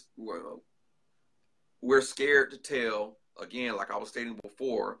 When we're scared to tell. Again, like I was stating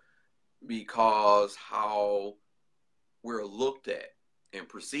before, because how we're looked at and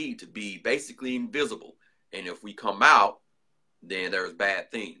perceived to be basically invisible. And if we come out, then there's bad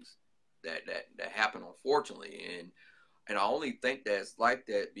things that happen, unfortunately. And I only think that's like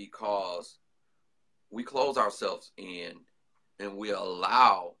that because we close ourselves in and we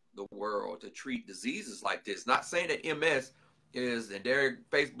allow the world to treat diseases like this. Not saying that MS is, and there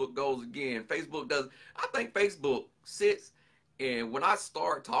Facebook goes again. Facebook does. I think Facebook sits, and when I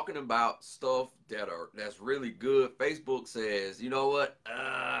start talking about stuff that's really good, Facebook says, you know what?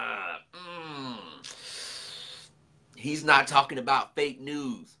 He's not talking about fake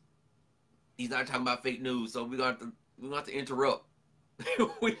news. He's not talking about fake news. So we got to interrupt.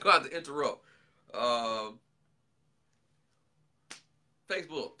 We got to interrupt. Um,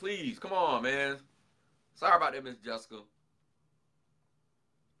 Facebook, please, come on, man. Sorry about that, Miss Jessica.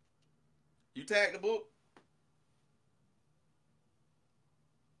 You tagged the book?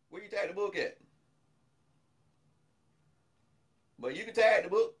 Where you tag the book at? But you can tag the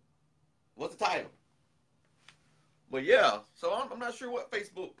book. What's the title? But yeah, so I'm not sure what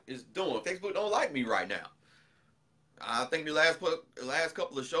Facebook is doing. Facebook don't like me right now. I think the last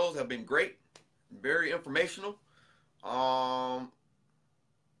couple of shows have been great, very informational. Um,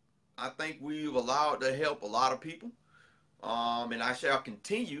 I think we've allowed to help a lot of people. And I shall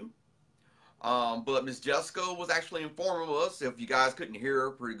continue. But Miss Jessica was actually informing us, if you guys couldn't hear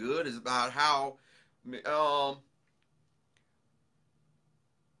her pretty good, is about how um,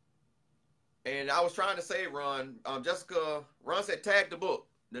 And I was trying to say, Ron, Ron said tag the book,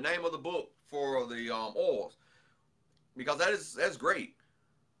 the name of the book for the oils, because that's great.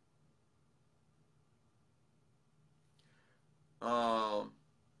 Um,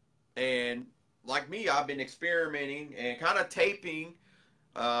 and like me, I've been experimenting and kind of taping.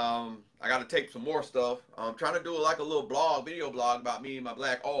 I got to tape some more stuff. I'm trying to do like a little video blog about me and my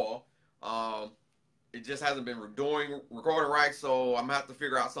black oil. Um, it just hasn't been recording right, so I'm gonna have to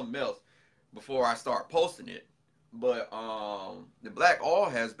figure out something else before I start posting it. But the black oil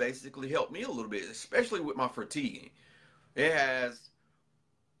has basically helped me a little bit, especially with my fatiguing. It has.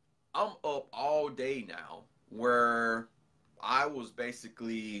 I'm up all day now, where I was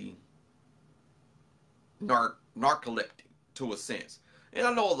basically narcoleptic to a sense. And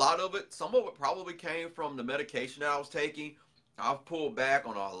I know a lot of it, some of it probably came from the medication that I was taking. I've pulled back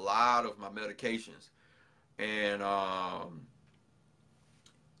on a lot of my medications. And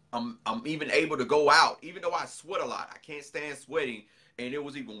I'm even able to go out, even though I sweat a lot. I can't stand sweating. And it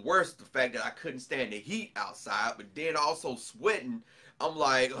was even worse the fact that I couldn't stand the heat outside, but then also sweating. I'm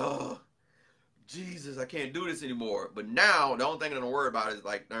like, oh, Jesus, I can't do this anymore. But now the only thing that I'm worried about is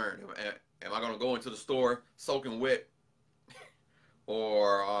like, darn, am I gonna go into the store soaking wet,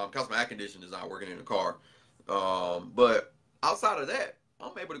 or because my air conditioner is not working in the car? But outside of that,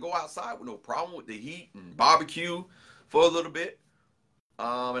 I'm able to go outside with no problem with the heat and barbecue for a little bit.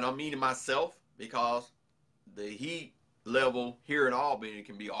 And I'm meaning myself, because the heat level here in Albany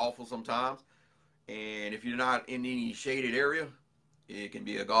can be awful sometimes. And if you're not in any shaded area, it can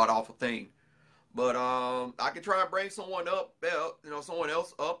be a god awful thing. But I could try and bring someone up, someone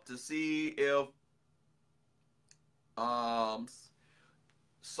else up to see if um,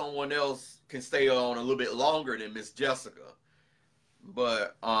 someone else can stay on a little bit longer than Miss Jessica.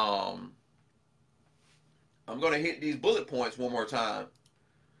 But I'm gonna hit these bullet points one more time.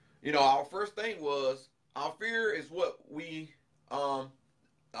 Our first thing was our fear is what we our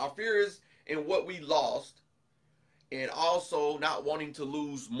fear is in what we lost, and also not wanting to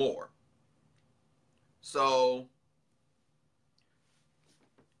lose more. So,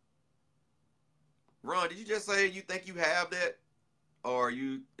 Ron, did you just say you think you have that, or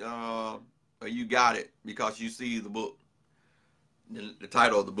you got it because you see the book, the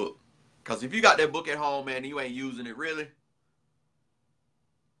title of the book? Because if you got that book at home, man, and you ain't using it, really,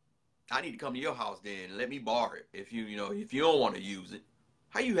 I need to come to your house then and let me borrow it. If if you don't want to use it,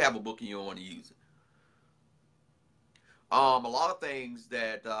 how you have a book and you don't want to use it? A lot of things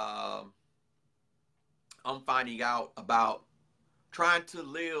that I'm finding out about trying to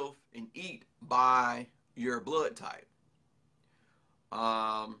live and eat by your blood type.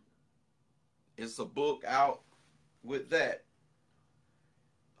 Um, it's a book out with that.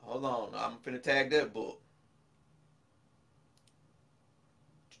 Hold on, I'm finna tag that book.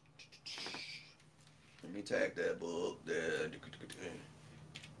 Let me tag that book there.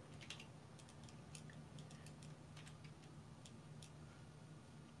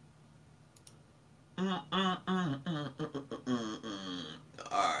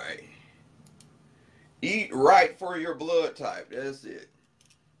 Alright. Eat right for your blood type. That's it.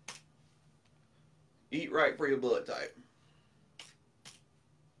 Eat right for your blood type.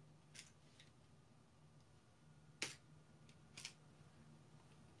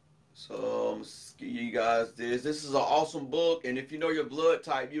 So I'm give you guys this. This is an awesome book, and if you know your blood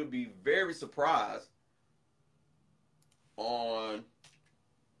type, you'll be very surprised on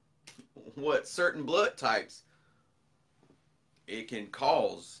what certain blood types it can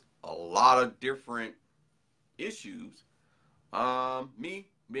cause a lot of different issues. Me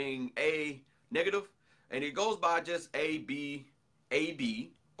being A negative, and it goes by just A B,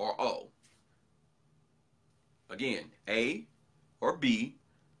 or O. Again, A or B,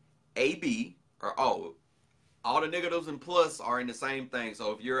 AB or O. All the negatives and plus are in the same thing.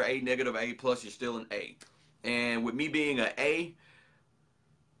 So if you're A negative, A plus, you're still an A. And with me being an A,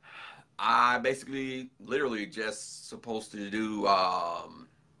 I basically literally just supposed to do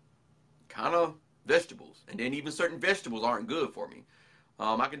kind of vegetables, and then even certain vegetables aren't good for me.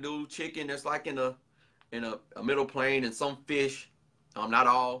 I can do chicken that's like in a middle plane, and some fish, not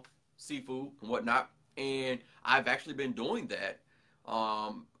all seafood and whatnot. And I've actually been doing that.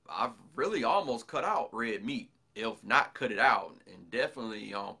 I've really almost cut out red meat, if not cut it out, and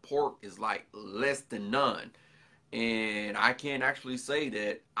definitely pork is like less than none. And I can actually say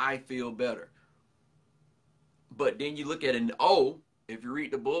that I feel better. But then you look at an O, if you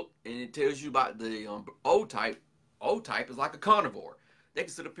read the book, and it tells you about the O type. O type is like a carnivore. They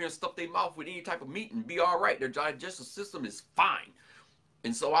can sit up here and stuff their mouth with any type of meat and be all right. Their digestive system is fine.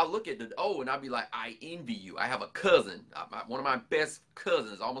 And so I look at the O and I be like, I envy you. I have a cousin, one of my best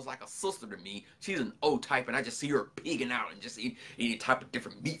cousins, almost like a sister to me. She's an O type, and I just see her pigging out and just eating any type of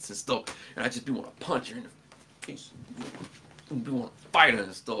different meats and stuff. And I just do want to punch her in the face. Do want to fight her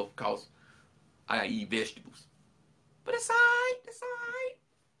and stuff because I eat vegetables. But it's alright. It's alright.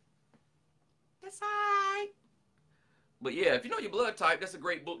 It's alright. But yeah, if you know your blood type, that's a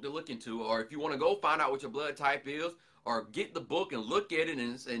great book to look into. Or if you want to go find out what your blood type is, or get the book and look at it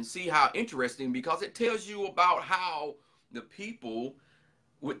and see how interesting, because it tells you about how the people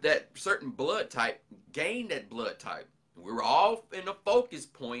with that certain blood type gain that blood type. We were all in a focus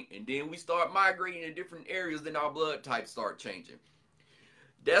point, and then we start migrating in different areas, then our blood types start changing.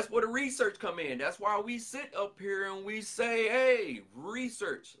 That's where the research come in. That's why we sit up here and we say, hey,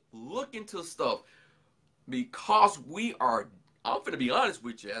 research, look into stuff. Because we are, I'm going to be honest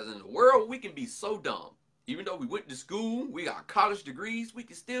with you, as in the world, we can be so dumb. Even though we went to school, we got college degrees, we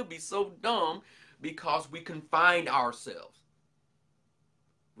can still be so dumb because we confine ourselves.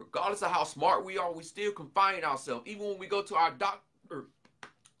 Regardless of how smart we are, we still confine ourselves. Even when we go to our doctor's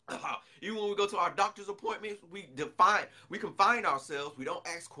appointments, we confine ourselves. We don't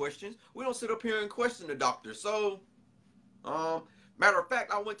ask questions. We don't sit up here and question the doctor. So, matter of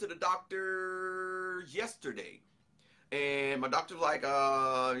fact, I went to the doctor yesterday, and my doctor was like,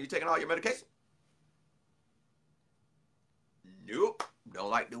 you taking all your medication? Nope. Don't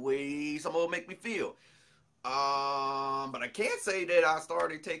like the way some of them make me feel. But I can say that I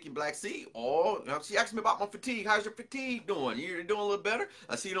started taking black seed oil. She asked me about my fatigue. How's your fatigue doing? You're doing a little better?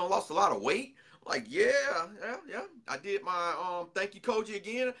 I see you done lost a lot of weight. I'm like, yeah. I did my, thank you, Koji,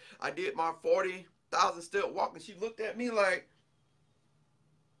 again. I did my 40,000 step walk, and she looked at me like,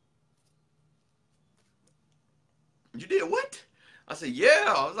 you did what? I said,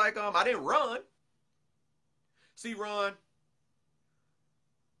 yeah. I was like, I didn't run. See, Ron,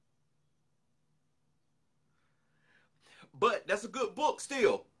 but that's a good book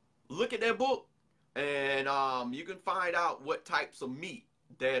still. Look at that book, and you can find out what types of meat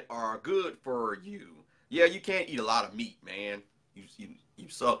that are good for you. Yeah, you can't eat a lot of meat, man. You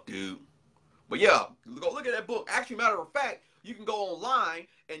suck, dude. But yeah, go look at that book. Actually, matter of fact, you can go online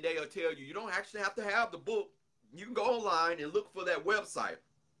and they'll tell you. You don't actually have to have the book. You can go online and look for that website,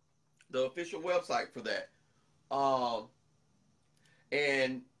 the official website for that,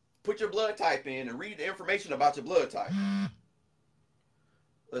 and put your blood type in and read the information about your blood type.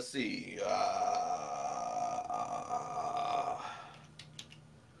 Let's see.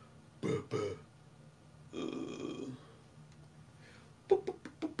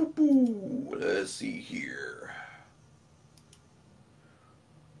 Let's see here.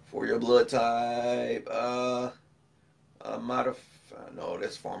 For your blood type, no,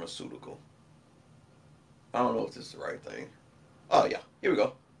 that's pharmaceutical. I don't know if this is the right thing. Oh yeah, here we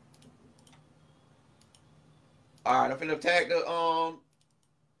go. All right, I'm finna tag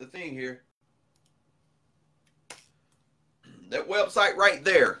the thing here. That website right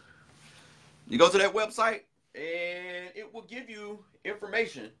there. You go to that website and it will give you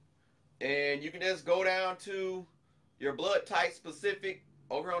information, and you can just go down to your blood type specific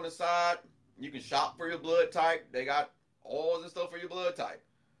over on the side. You can shop for your blood type. They got oils and stuff for your blood type,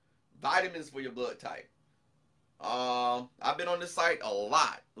 vitamins for your blood type. I've been on this site a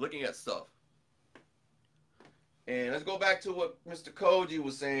lot looking at stuff. And let's go back to what Mr. Koji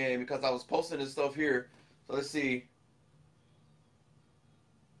was saying, because I was posting this stuff here. So let's see.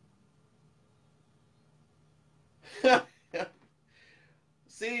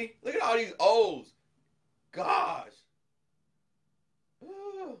 See, look at all these O's. Gosh.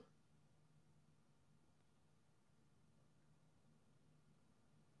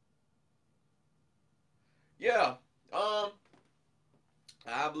 Yeah.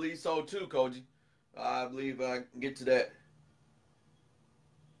 I believe so too, Koji. I believe I can get to that.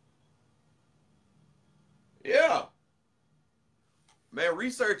 Yeah. Man,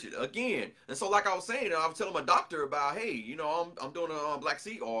 research it again. And so, like I was saying, I was telling my doctor about, hey, I'm doing a black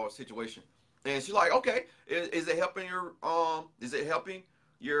seed oil situation, and she's like, okay, is it helping your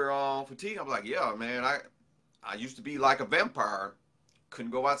fatigue? I'm like, yeah, man. I used to be like a vampire,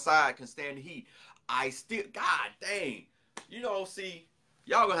 couldn't go outside, couldn't stand the heat. I still, God dang, see,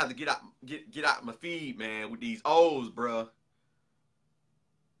 y'all gonna have to get out my feed, man, with these O's, bruh.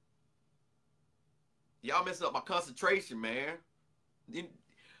 Y'all messing up my concentration, man.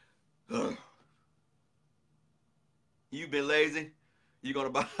 You've been lazy. You're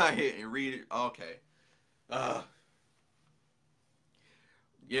gonna buy it and read it. Okay.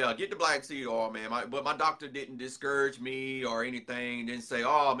 Yeah, get the black seed oil, man. But my doctor didn't discourage me or anything. Didn't say,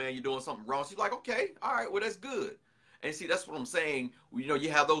 "Oh man, you're doing something wrong." She's like, "Okay, all right, well that's good." And see, that's what I'm saying. You know, you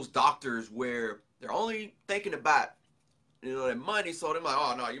have those doctors where they're only thinking about, you know, their money. So they're like,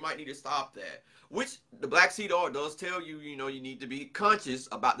 oh no, you might need to stop that. Which the Black Seed Oil does tell you, you know, you need to be conscious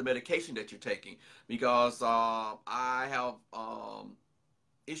about the medication that you're taking, because I have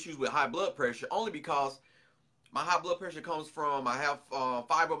issues with high blood pressure only because my high blood pressure comes from I have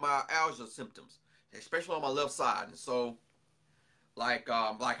fibromyalgia symptoms, especially on my left side. And so, like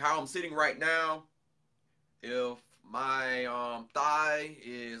how I'm sitting right now, if my thigh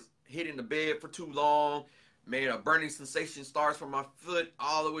is hitting the bed for too long, man, a burning sensation starts from my foot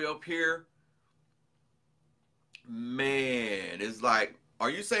all the way up here. Man, it's like, are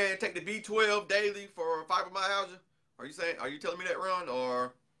you saying take the B12 daily for fibromyalgia? Are you telling me that, Ron?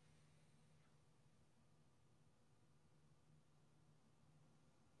 Or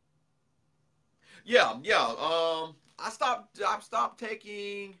yeah, yeah. I stopped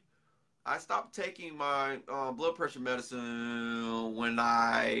taking my blood pressure medicine when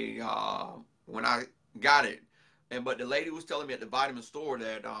I got it, and but the lady was telling me at the vitamin store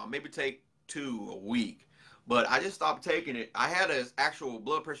that maybe take two a week, but I just stopped taking it. I had an actual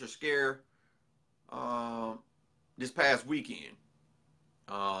blood pressure scare um, this past weekend.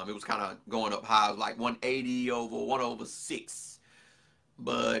 It was kind of going up high, like 180 over 1/6,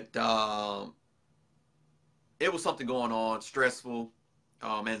 but it was something going on, stressful,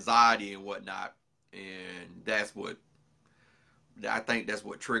 anxiety and whatnot, and I think that's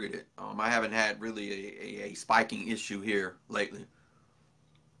what triggered it. I haven't had really a spiking issue here lately,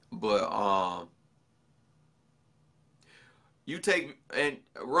 but you take and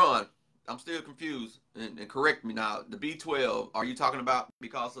run. I'm still confused, and correct me now. The B12, are you talking about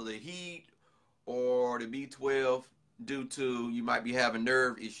because of the heat, or the B12 due to you might be having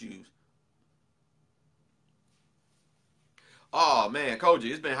nerve issues? Oh man, Koji,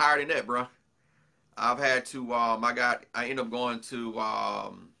 it's been higher than that, bro. I've had to I ended up going to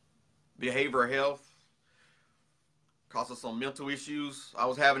behavioral health because of some mental issues I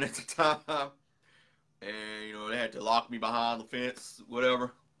was having at the time. And you know, they had to lock me behind the fence,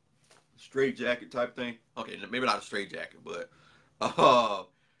 whatever. Straight jacket type thing. Okay, maybe not a straight jacket, but uh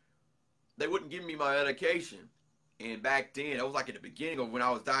they wouldn't give me my medication. And back then, it was like at the beginning of when I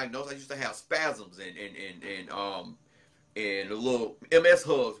was diagnosed, I used to have spasms and the little MS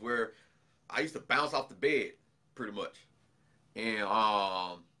hugs where I used to bounce off the bed, pretty much. And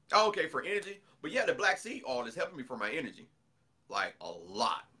okay, for energy. But yeah, the black seed oil is helping me for my energy, like a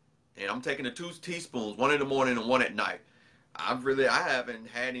lot. And I'm taking the 2 teaspoons, one in the morning and one at night. I haven't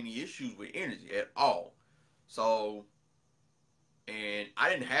had any issues with energy at all. So, and I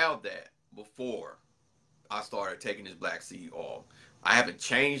didn't have that before I started taking this black seed oil. I haven't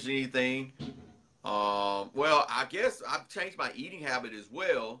changed anything. Well, I guess I've changed my eating habit as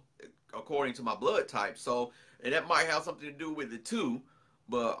well, according to my blood type. So, and that might have something to do with it too.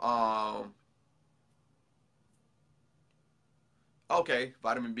 But okay,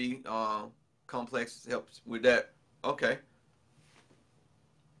 vitamin B complex helps with that. Okay.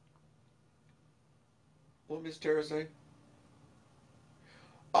 What Miss Tara say?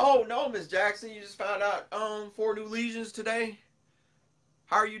 Oh no, Miss Jackson, you just found out 4 new lesions today.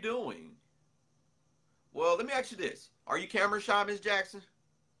 How are you doing? Well, let me ask you this: are you camera shy, Miss Jackson?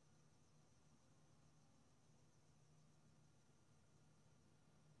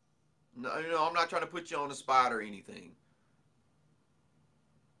 No, no, I'm not trying to put you on the spot or anything.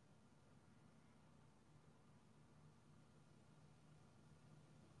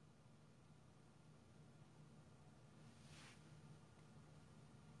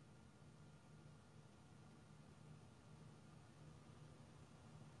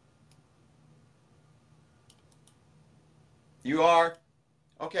 You are?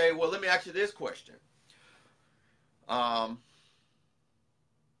 Okay, well, let me ask you this question. Um,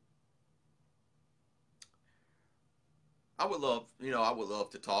 I would love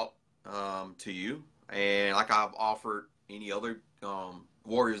to talk to you, and like I've offered any other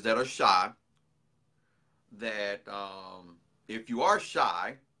warriors that are shy, that if you are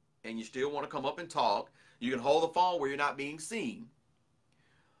shy and you still want to come up and talk, you can hold the phone where you're not being seen.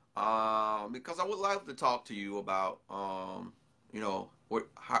 Because I would love to talk to you about,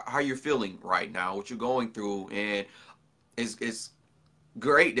 how you're feeling right now, what you're going through, and it's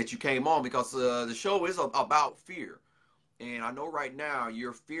great that you came on because the show is about fear. And I know right now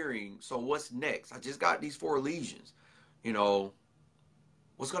you're fearing, so what's next? I just got these 4 lesions. You know,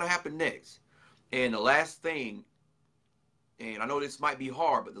 what's going to happen next? And the last thing, and I know this might be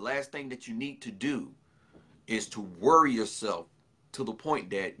hard, but the last thing that you need to do is to worry yourself to the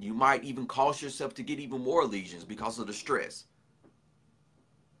point that you might even cause yourself to get even more lesions because of the stress.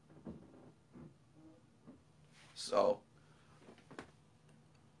 So,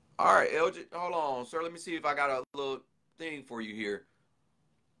 all right, LJ, hold on, sir. Let me see if I got a little thing for you here.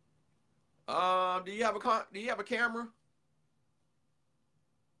 Do you have a camera? Do you have a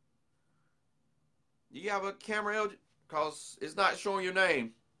camera, LJ? Cause it's not showing your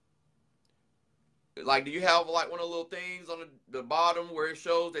name. Like, do you have like one of the little things on the bottom where it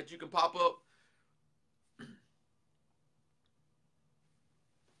shows that you can pop up?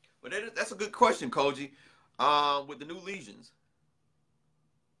 But that's a good question, Koji. With the new lesions.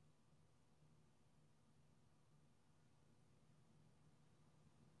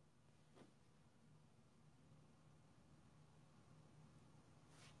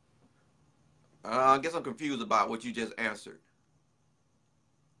 I guess I'm confused about what you just answered.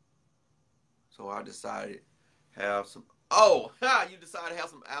 So I decided have some. Oh, ha! You decided to have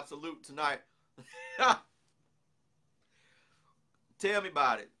some absolute tonight. Tell me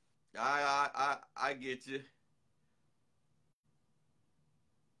about it. I get you.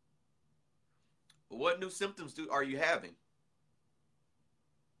 What new symptoms are you having?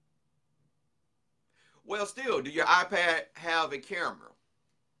 Well, still, do your iPad have a camera?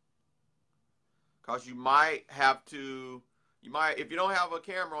 Cause you might have to. You might, if you don't have a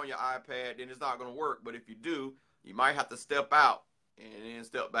camera on your iPad, then it's not going to work. But if you do, you might have to step out and then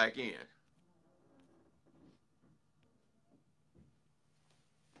step back in.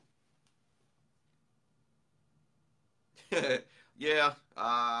 Yeah,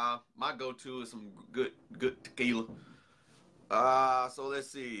 my go-to is some good tequila. So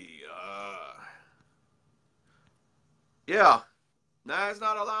let's see. Yeah, now it's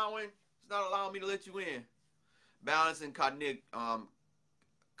not allowing me to let you in. Balance and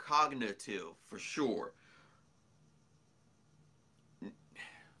cognitive for sure.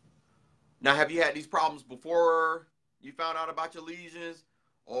 Now, have you had these problems before you found out about your lesions,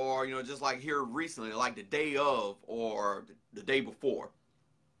 or just like here recently, like the day of or the day before?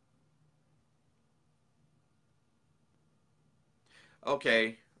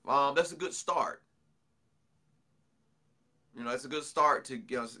 Okay, that's a good start. That's a good start to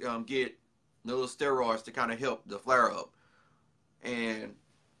get those steroids to kind of help the flare up. And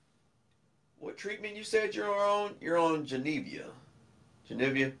what treatment you said you're on? You're on Genevia.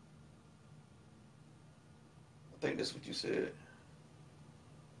 Genevia? I think that's what you said.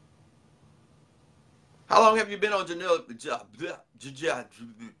 How long have you been on Genevia?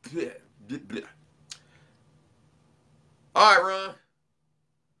 All right, Ron.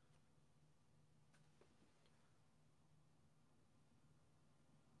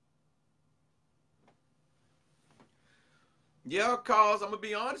 Yeah, cause I'm gonna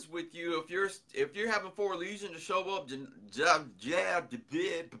be honest with you. If you're having four lesions to show up, Genevia,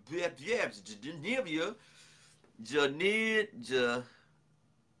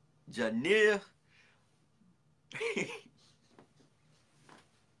 Janir.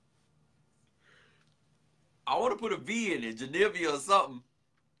 I want to put a V in it, Genevia or something.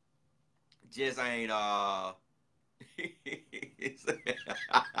 Just ain't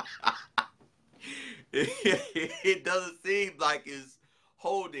it doesn't seem like it's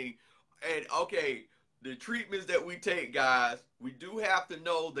holding. And okay, the treatments that we take, guys, we do have to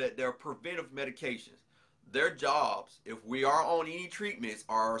know that they're preventive medications. Their jobs, if we are on any treatments,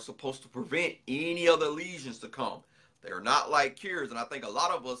 are supposed to prevent any other lesions to come. They're not like cures, and I think a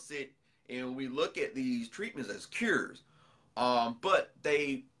lot of us sit and we look at these treatments as cures. But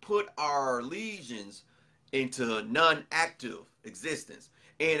they put our lesions into non-active existence,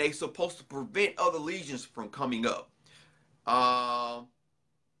 and they supposed to prevent other lesions from coming up. Um,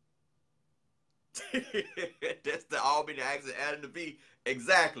 that's the Albany accent adding the V.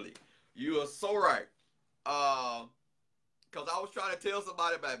 Exactly. You are so right. Because I was trying to tell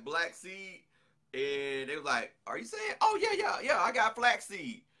somebody about black seed, and they were like, "Are you saying? Oh yeah, yeah, yeah. I got flax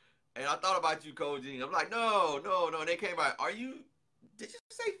seed." And I thought about you, Koji. I'm like, "No, no, no." And they came out. Are you? Did you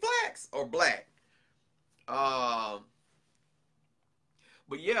say flax or black? Um,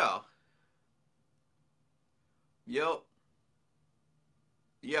 but yeah, yep.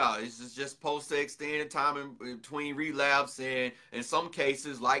 Yeah, it's just supposed to extend the time in between relapse, and in some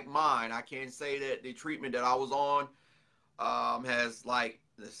cases, like mine, I can't say that the treatment that I was on has like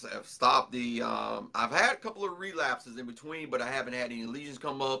stopped the. I've had a couple of relapses in between, but I haven't had any lesions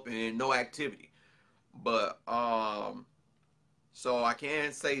come up and no activity. But so I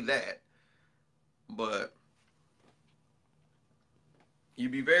can't say that. But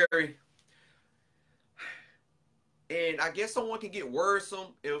you'd be very, and I guess someone can get worrisome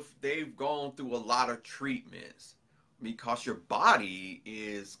if they've gone through a lot of treatments because your body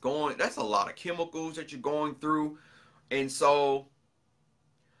is going, that's a lot of chemicals that you're going through. And so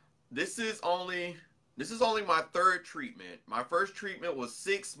this is only This is only my third treatment. My first treatment was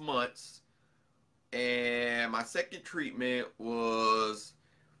 6 months, and my second treatment was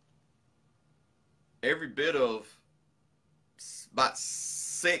every bit of about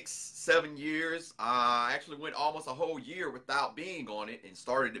 6, 7 years. I actually went almost a whole year without being on it and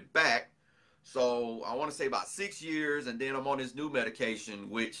started it back. So I want to say about 6 years, and then I'm on this new medication,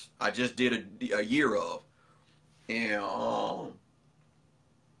 which I just did a year of. And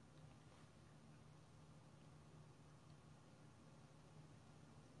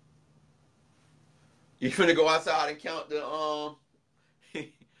you finna go outside and count the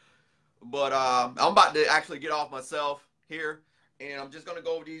but I'm about to actually get off myself here, and I'm just gonna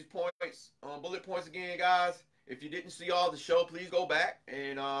go over these points, bullet points again, guys. If you didn't see all the show, please go back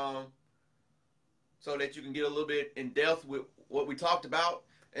and so that you can get a little bit in depth with what we talked about.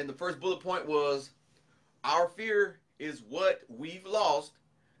 And the first bullet point was our fear is what we've lost,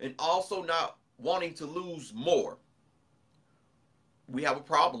 and also not wanting to lose more. We have a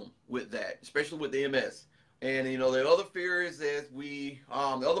problem with that, especially with the MS. And you know, the other fear is that the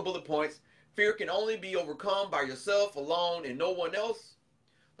other bullet points, fear can only be overcome by yourself alone and no one else.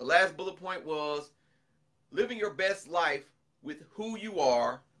 The last bullet point was living your best life with who you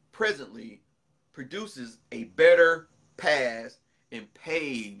are presently produces a better past and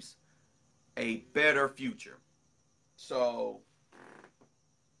paves a better future. So,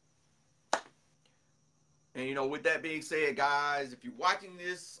 and you know, with that being said, guys, if you're watching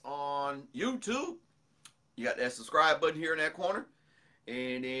this on YouTube, you got that subscribe button here in that corner.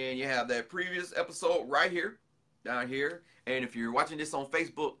 And then you have that previous episode right here, down here. And if you're watching this on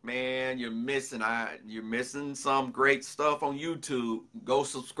Facebook, man, you're missing some great stuff on YouTube. Go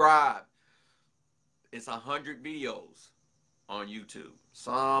subscribe. It's 100 videos on YouTube.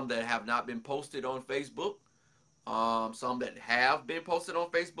 Some that have not been posted on Facebook. Some that have been posted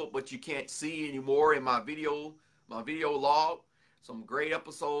on Facebook, but you can't see anymore in my video log. Some great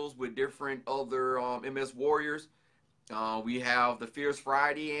episodes with different other MS warriors. We have the Fierce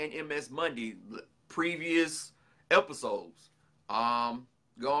Friday and MS Monday previous episodes. Go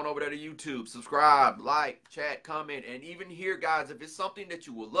on over there to YouTube, subscribe, like, chat, comment, and even here, guys, if it's something that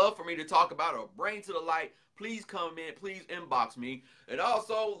you would love for me to talk about or bring to the light, please comment, please inbox me. And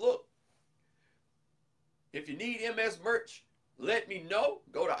also, look, if you need MS merch, let me know.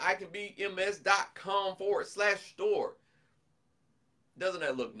 Go to icanbeatms.com/store. Doesn't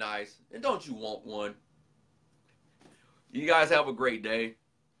that look nice? And don't you want one? You guys have a great day.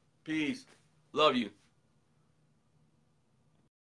 Peace. Love you.